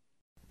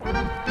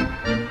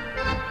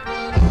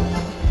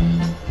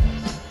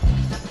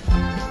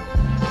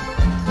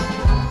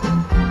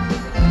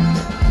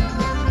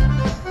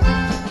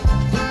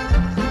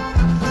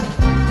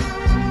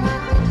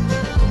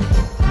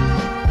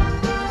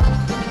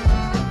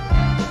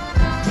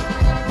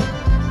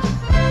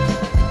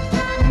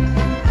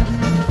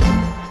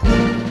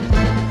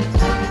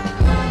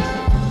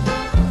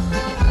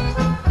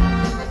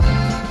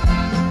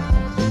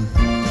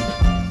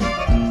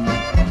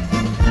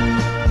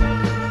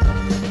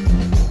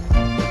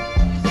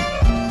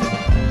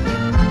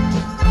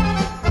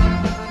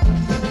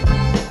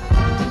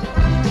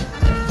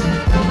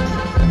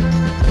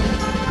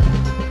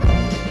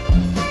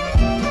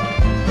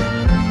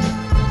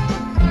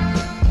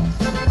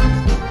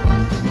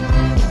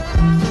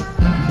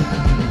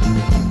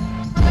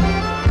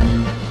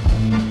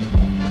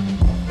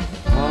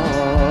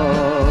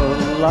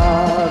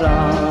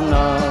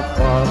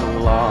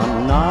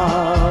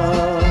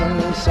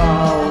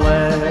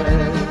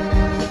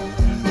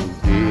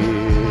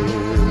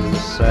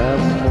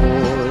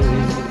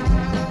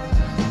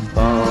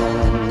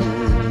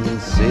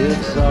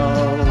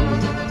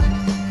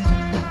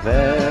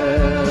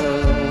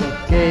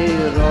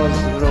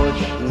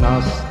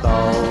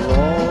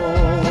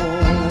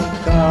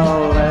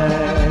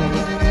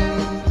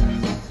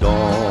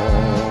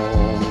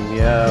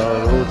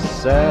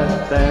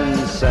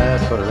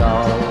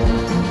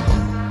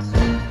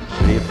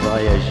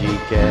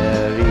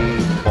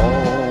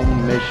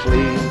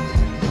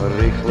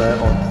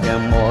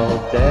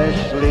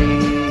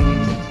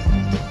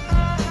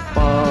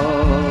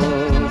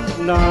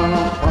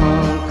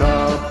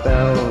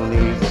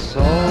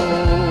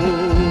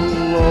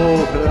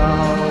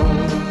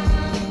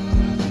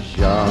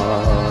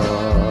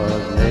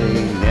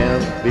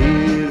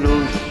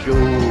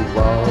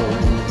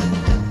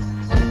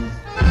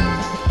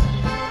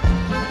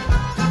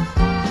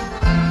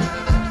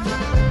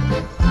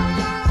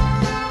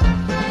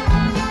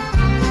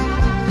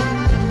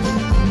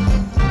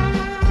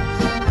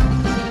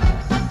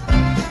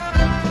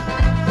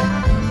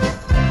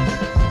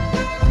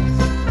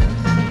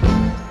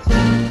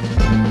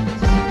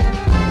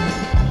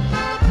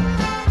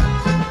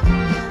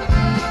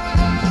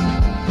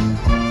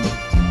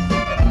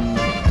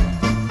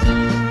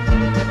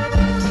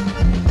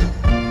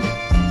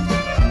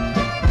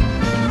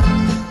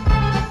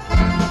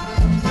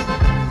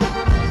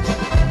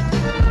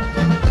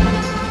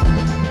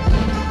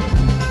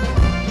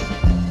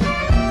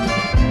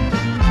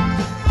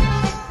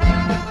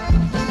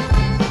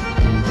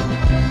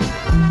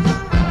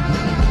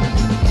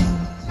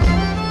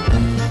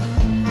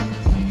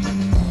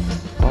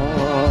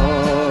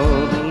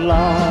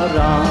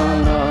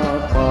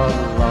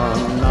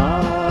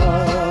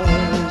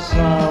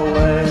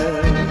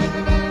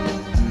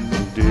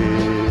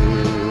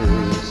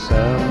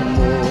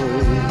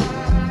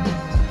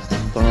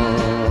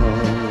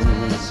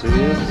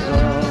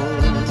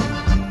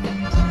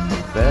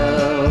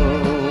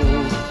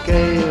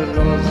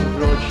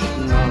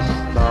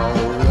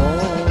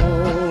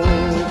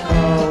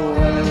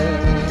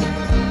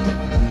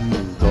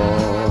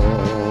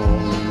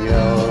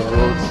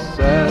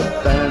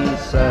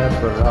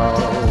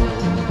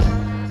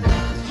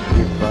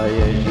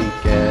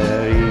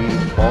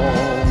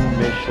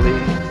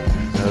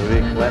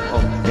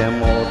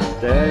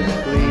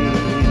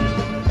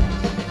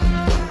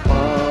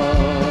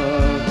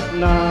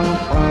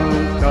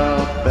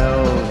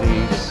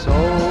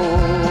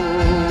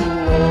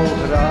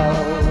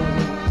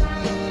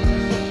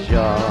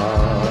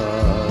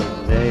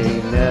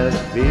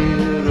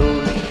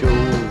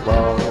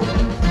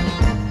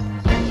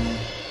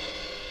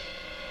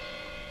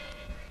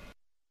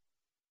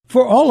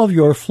 For all of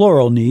your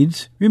floral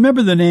needs,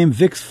 remember the name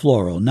Vicks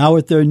Floral, now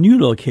at their new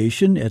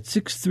location at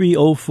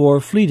 6304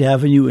 Fleet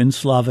Avenue in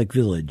Slavic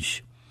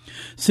Village.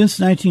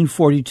 Since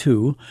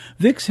 1942,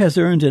 Vicks has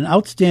earned an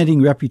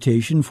outstanding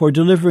reputation for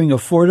delivering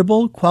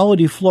affordable,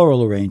 quality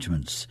floral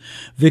arrangements.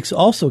 Vicks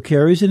also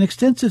carries an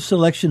extensive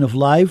selection of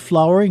live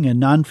flowering and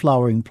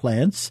non-flowering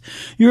plants,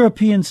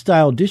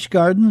 European-style dish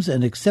gardens,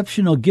 and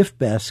exceptional gift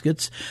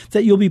baskets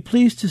that you'll be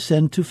pleased to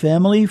send to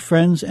family,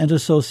 friends, and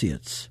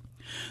associates.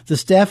 The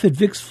staff at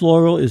Vicks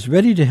Floral is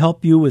ready to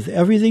help you with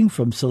everything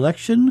from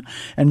selection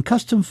and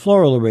custom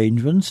floral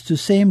arrangements to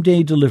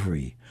same-day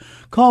delivery.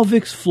 Call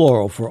Vicks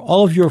Floral for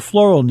all of your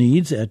floral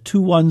needs at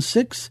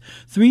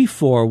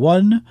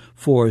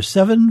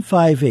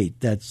 216-341-4758.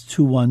 That's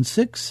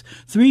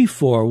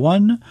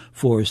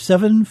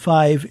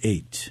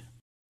 216-341-4758.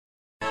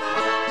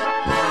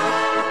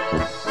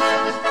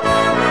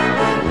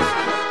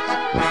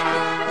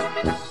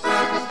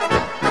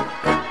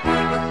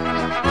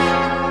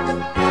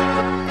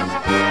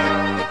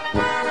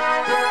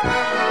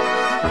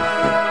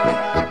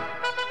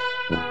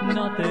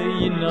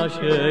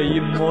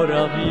 Naszej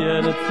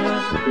Morawielce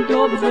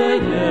dobrze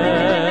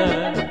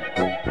jest,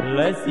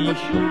 lesí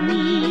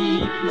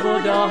šumí,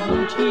 voda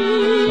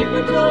hučí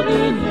v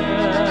dolině.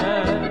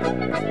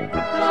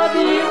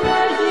 Tady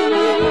leží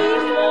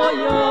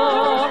moja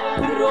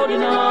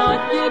rodná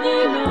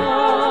dědina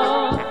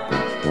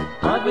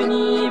a v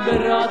ní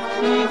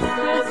bratři,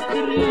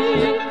 sestry,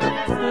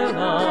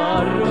 celá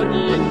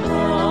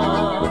rodina.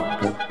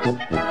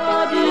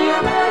 Tady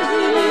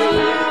leží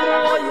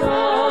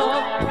moja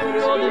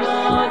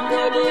rodná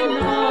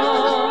dědina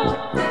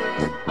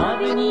a v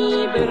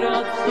ní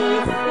bratři,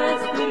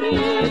 sestry,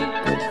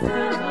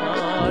 celá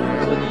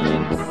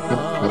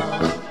rodina.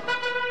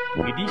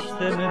 Když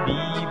jsem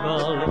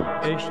býval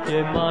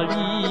ještě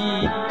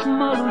malý,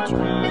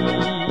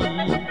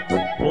 malučký,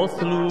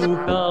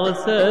 poslouchal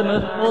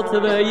jsem od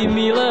svej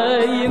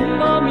milej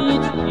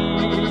mamičky.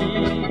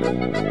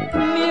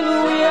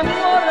 Milujem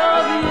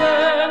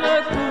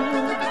Moravěnku,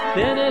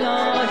 ten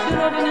náš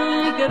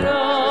rodný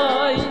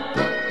kraj,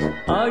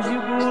 až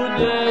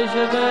budeš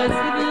ve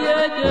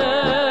světě,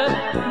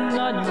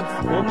 na ní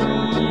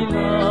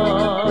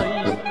vzpomínaj.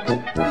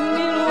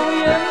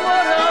 Milujem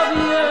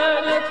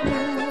Moravěnku,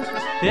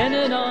 ten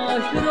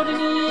náš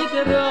rodný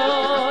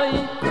kraj,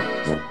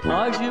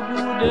 až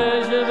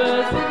budeš ve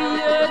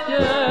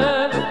světě,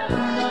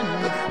 na ní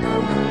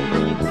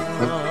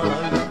vzpomínaj.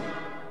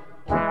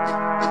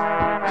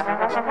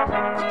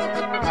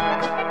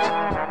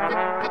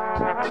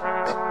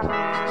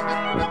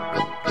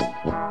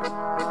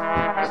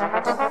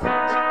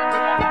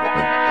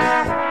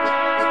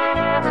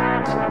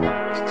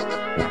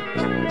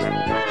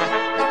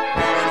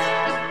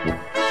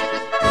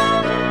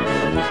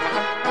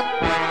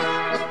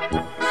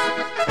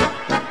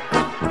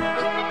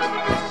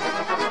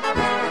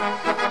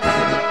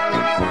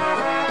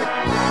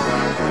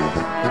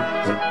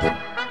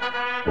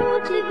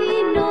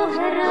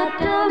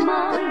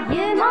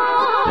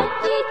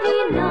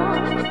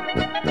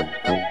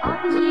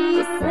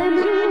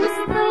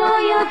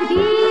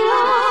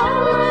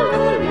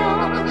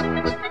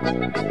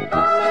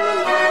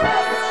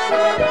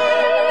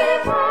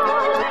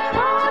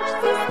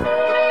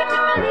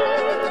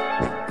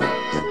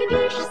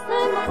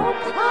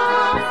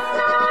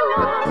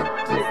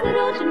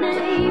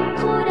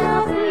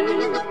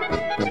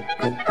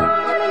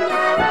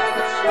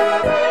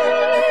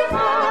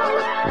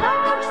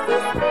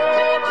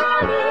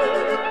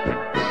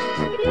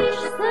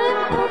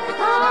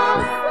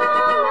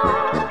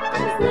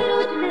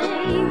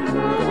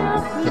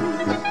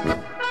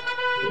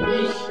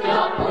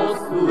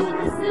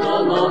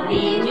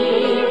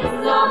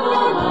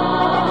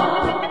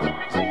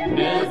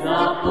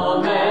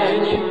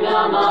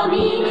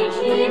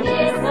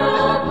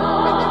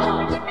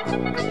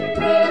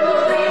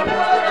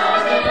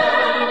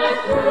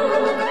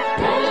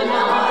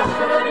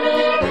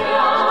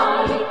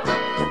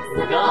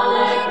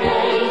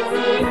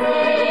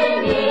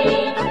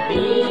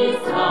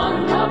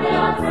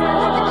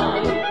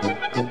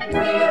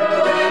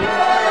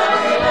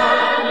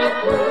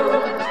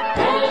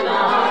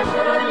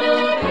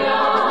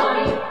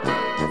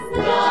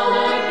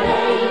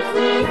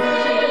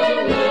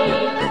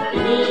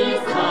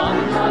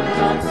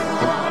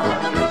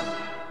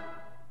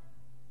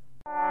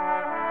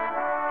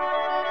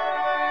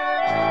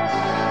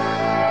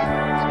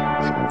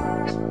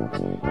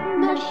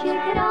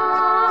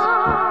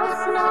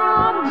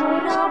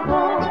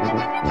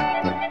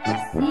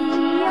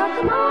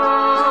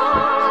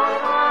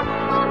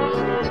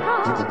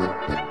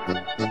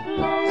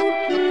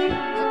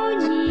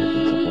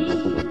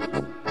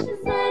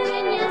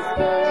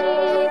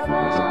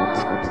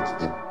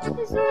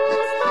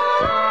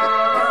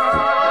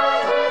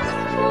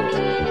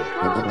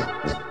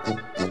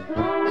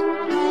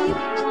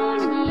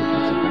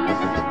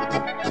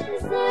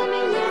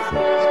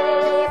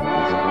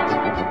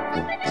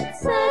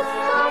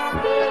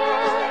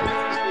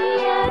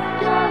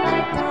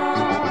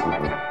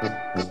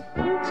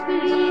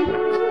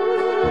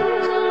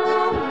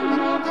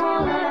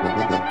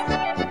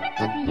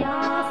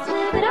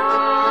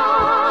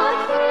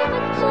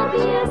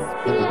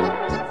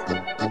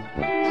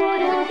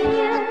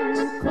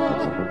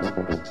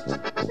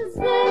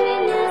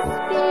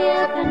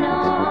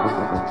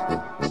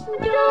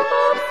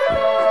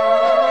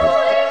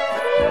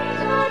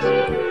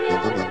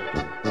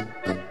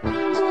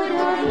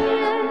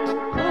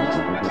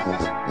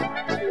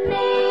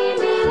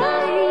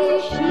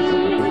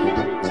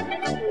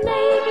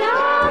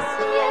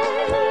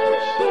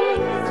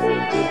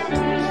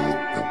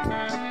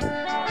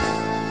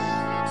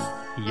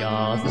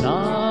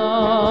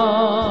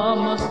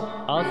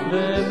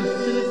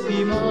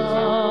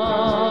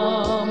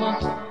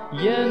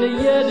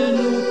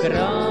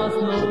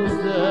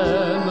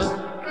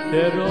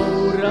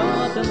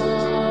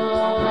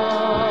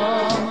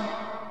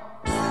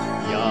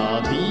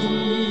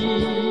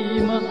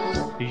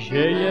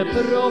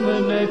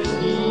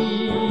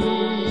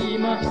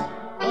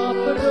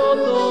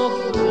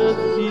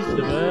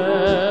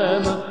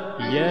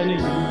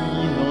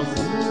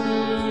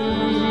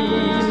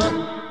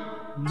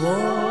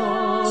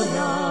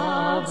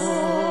 Moravo,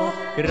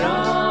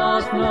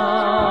 krásná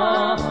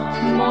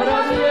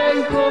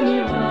Moravienko, jako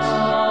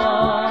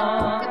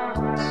milá.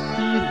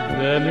 Ty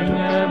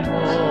země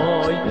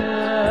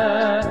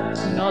moje,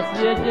 na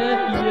světě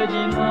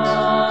jediná,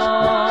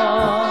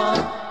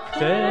 v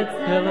té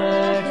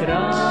celé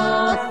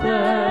kráse,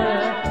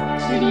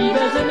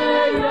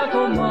 líbezné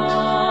jako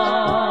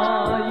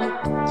máj.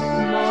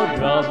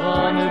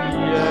 Moravan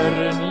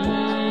věrný,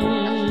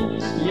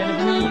 jen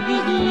v ní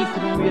vidí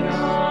svůj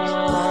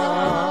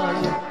ráj.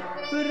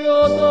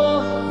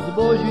 Proto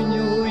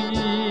zbožňuji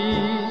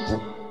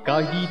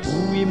každý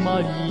tvůj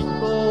malý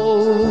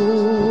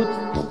kout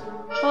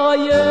a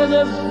jen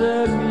v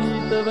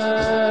zemi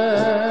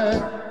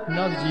tvé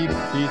navždy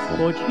chci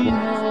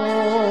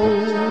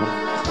spočinout.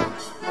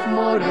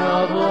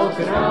 Moravo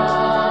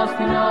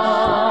krásná,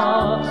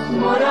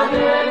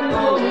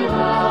 Moravěnko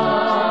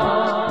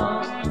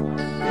milá,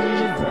 ty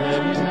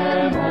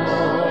země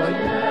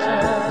moje,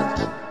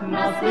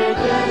 na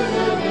světě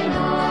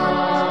jediná.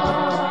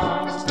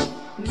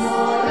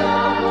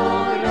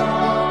 Moravo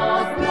krásná.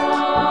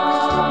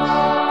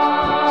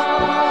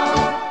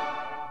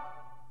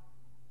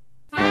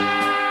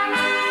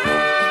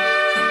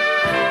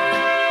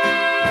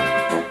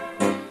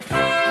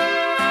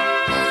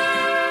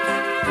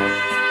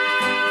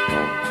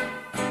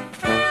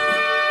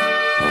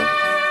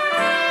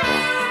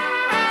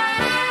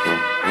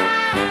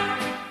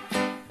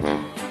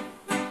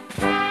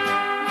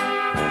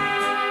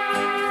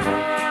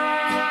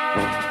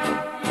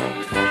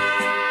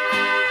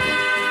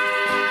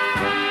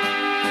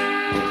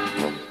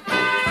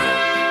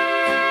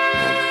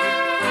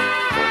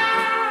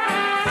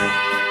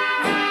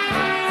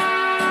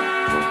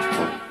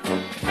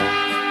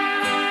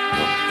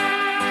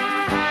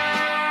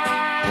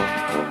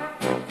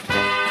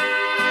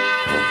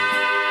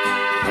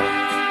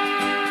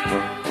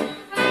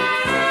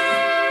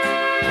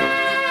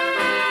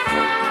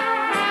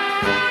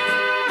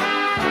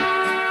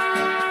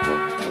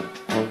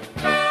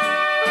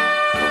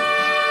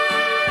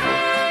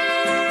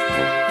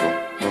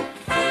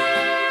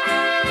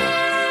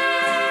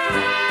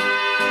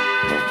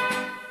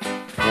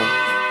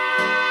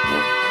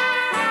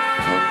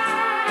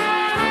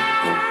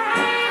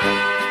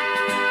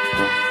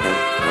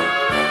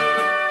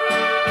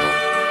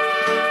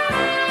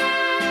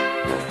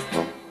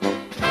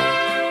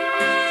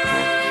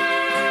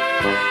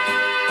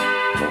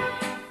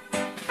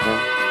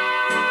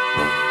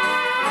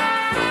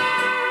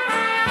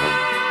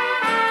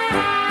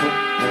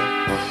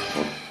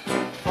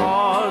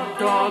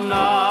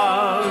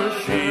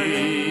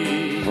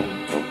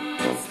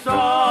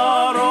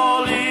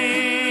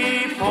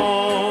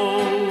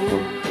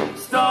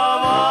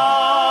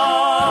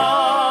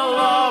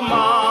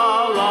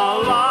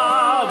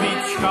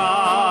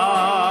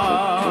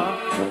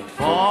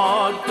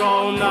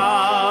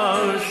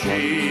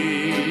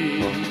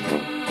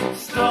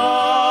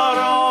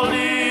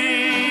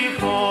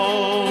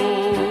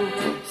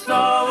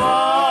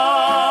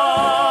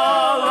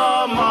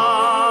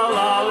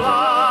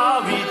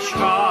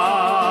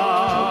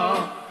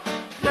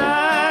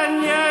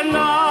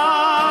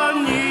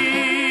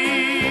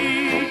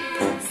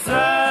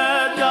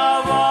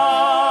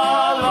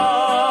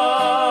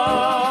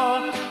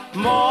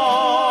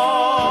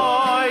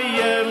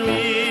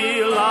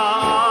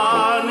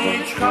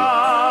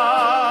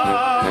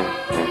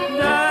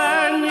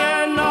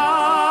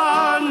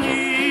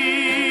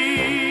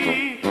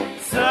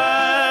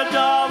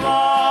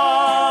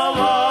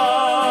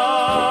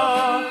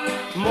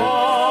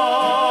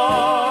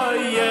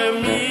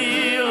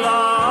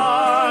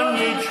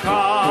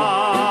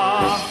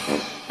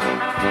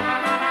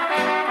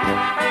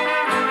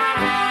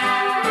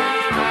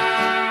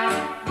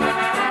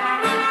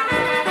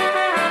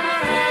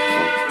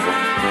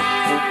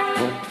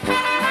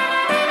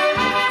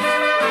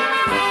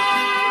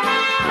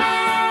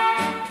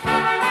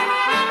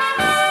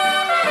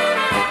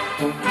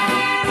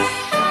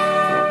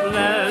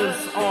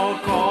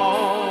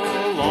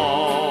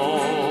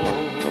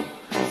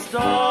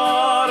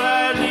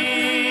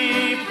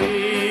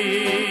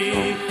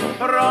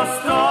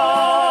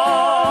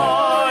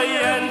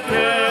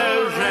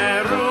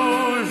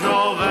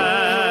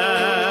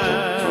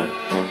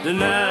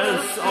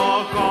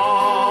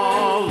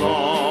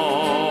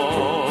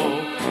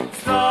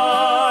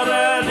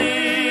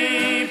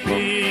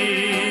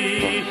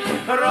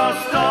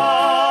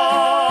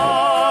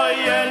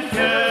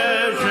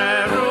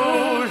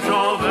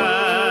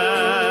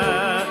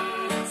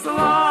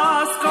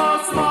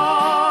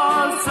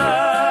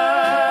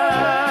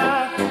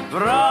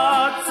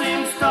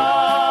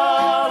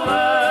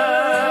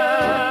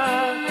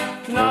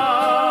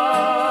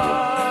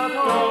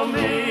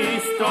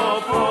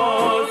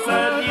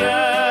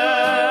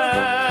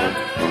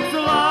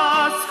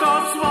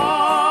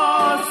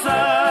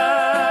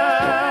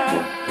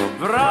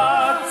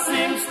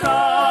 Vracím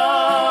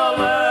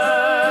stále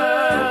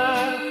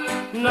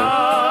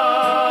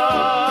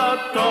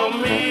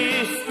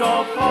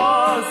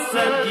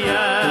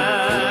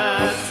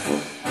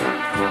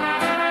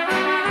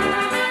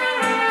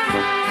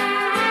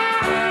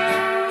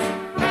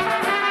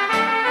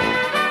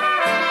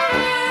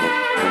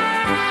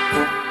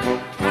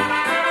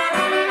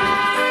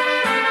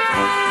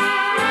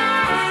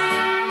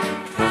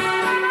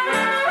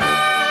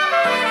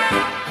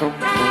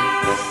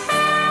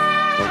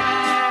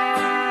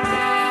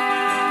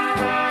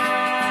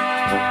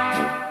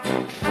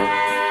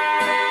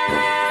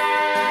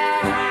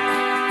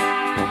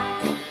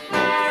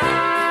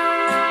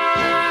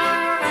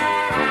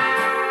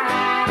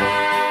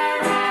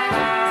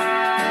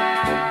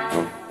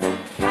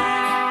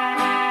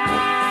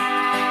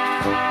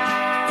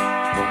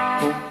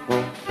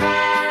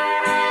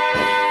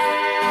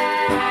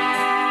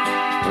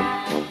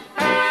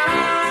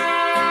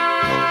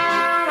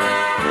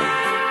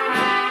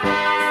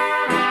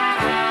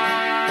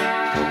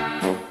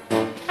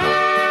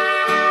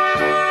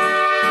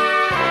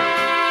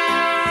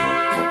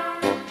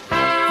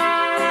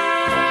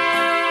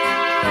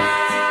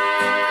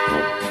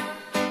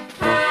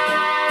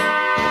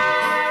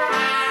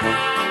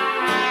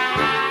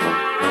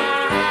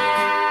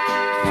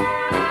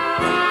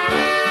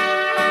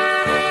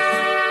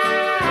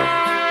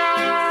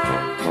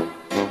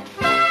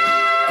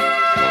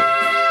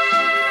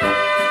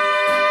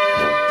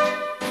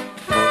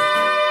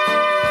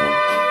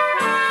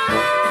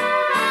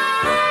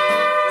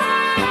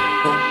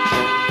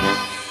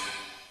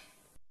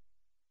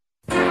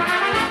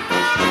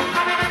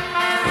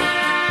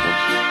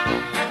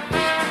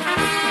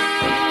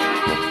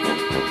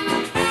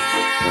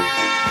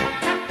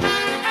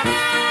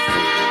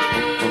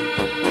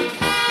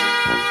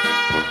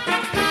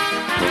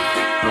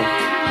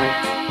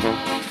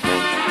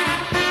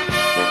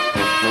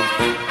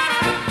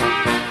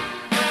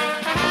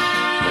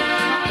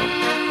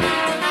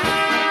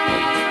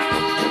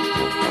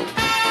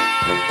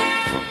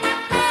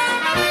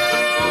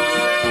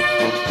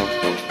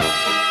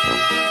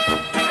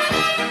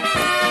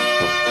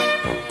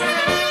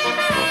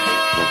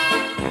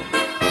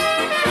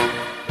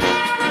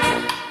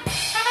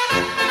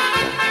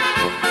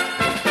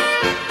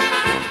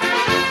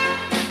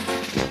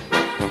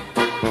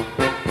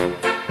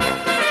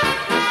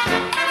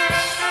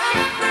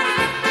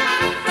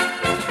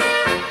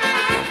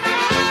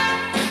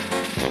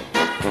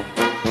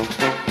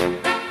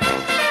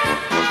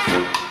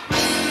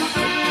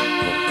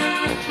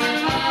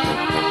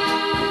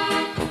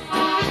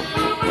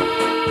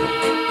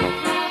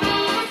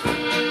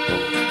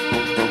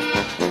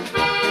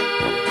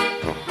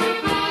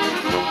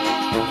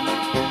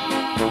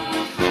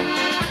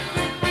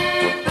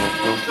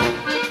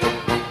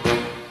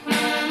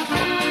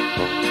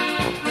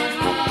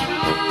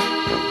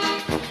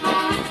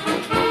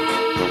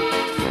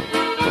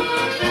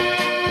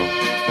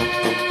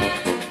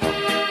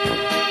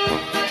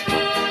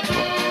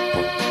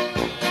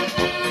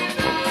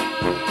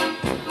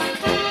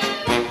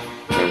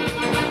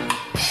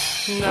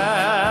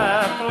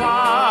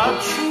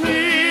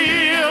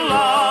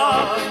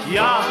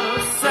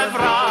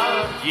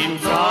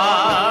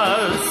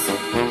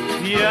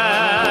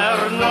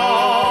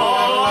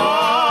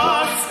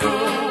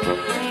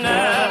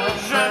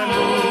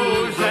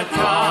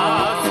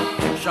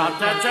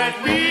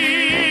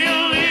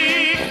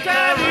chvíli,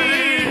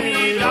 který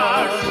mi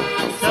dáš,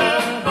 s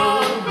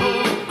tebou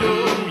budu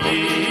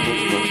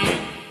mít.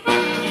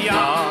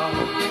 Já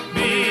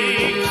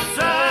bych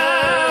se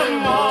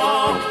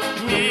mohl,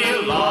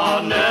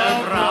 Milane,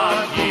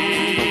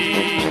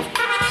 vrátit.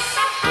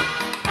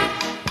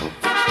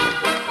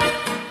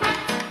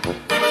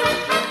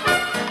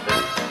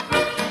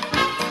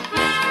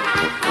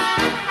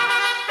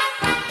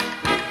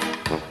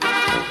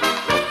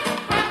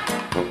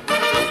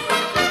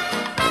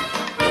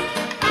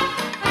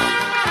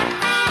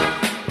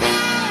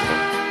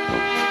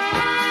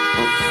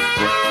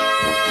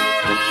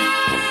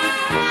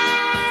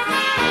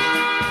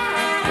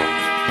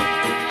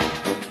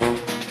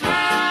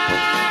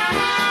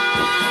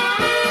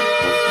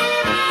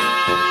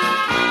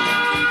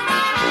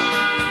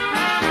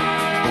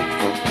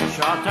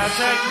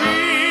 Šáteček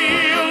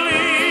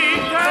bílý,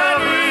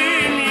 který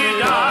mi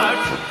dáš,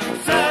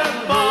 s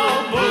tebou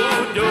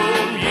budu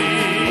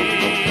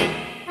mít.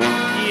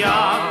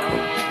 Jak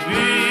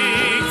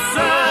bych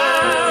se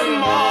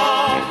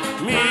mohl,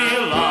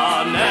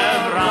 Milane,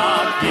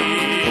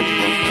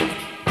 vrátit.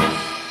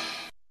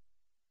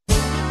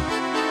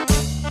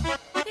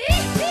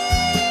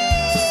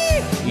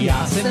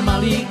 Já jsem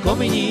malý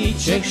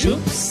kominíček,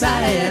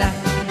 šupsajera,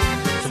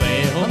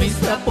 svého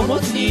mistra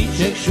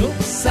pomocníček,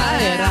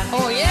 šupsajera.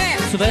 Oh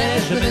yeah!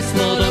 Své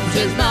řemeslo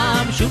dobře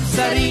znám,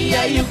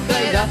 šupsaria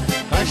juchajda,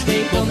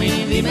 každý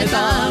komín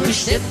vymetám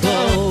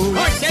štětkou.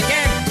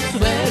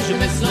 Své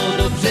řemeslo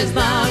dobře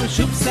znám,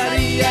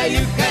 šupsaria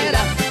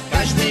juchajda,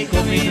 každý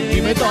komín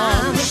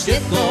vymetám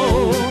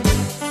štětkou.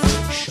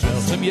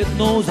 Šel jsem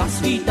jednou za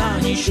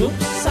svítání,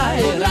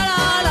 šupsajera,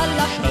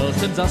 šel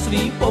jsem za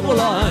svým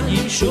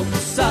povoláním,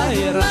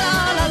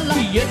 šupsajera.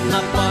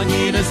 Jedna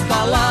paní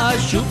nespala,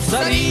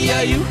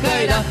 šupsaria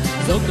juchajda,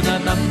 z okna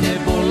na mě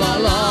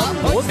volala,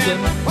 pojď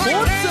sem.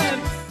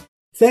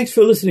 Thanks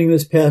for listening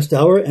this past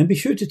hour, and be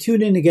sure to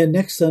tune in again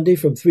next Sunday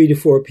from 3 to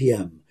 4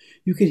 p.m.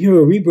 You can hear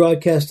a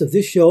rebroadcast of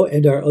this show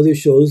and our other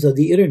shows on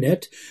the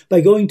internet by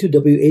going to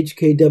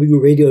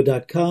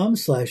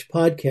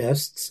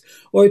whkwradio.com/podcasts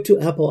or to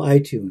Apple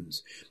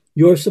iTunes.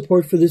 Your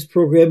support for this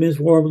program is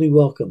warmly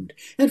welcomed.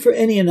 And for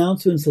any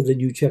announcements of the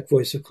new Czech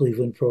Voice of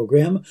Cleveland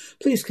program,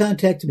 please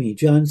contact me,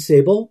 John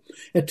Sable,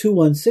 at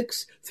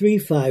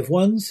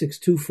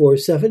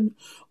 216-351-6247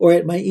 or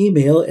at my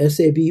email,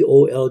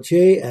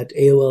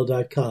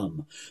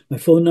 sabolj@aol.com. My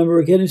phone number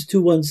again is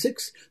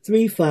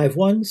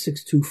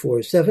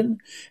 216-351-6247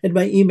 and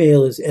my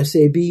email is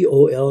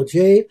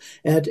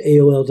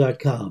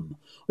sabolj@aol.com.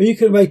 Or you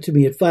can write to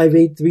me at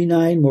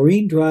 5839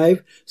 Maureen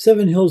Drive,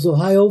 Seven Hills,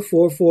 Ohio,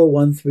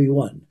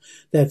 44131.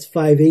 That's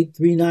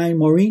 5839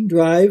 Maureen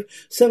Drive,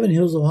 Seven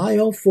Hills,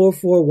 Ohio,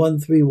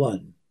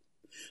 44131.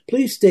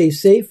 Please stay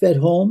safe at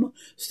home,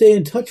 stay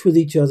in touch with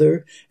each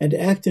other, and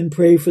act and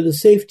pray for the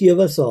safety of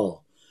us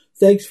all.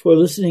 Thanks for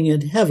listening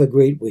and have a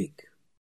great week.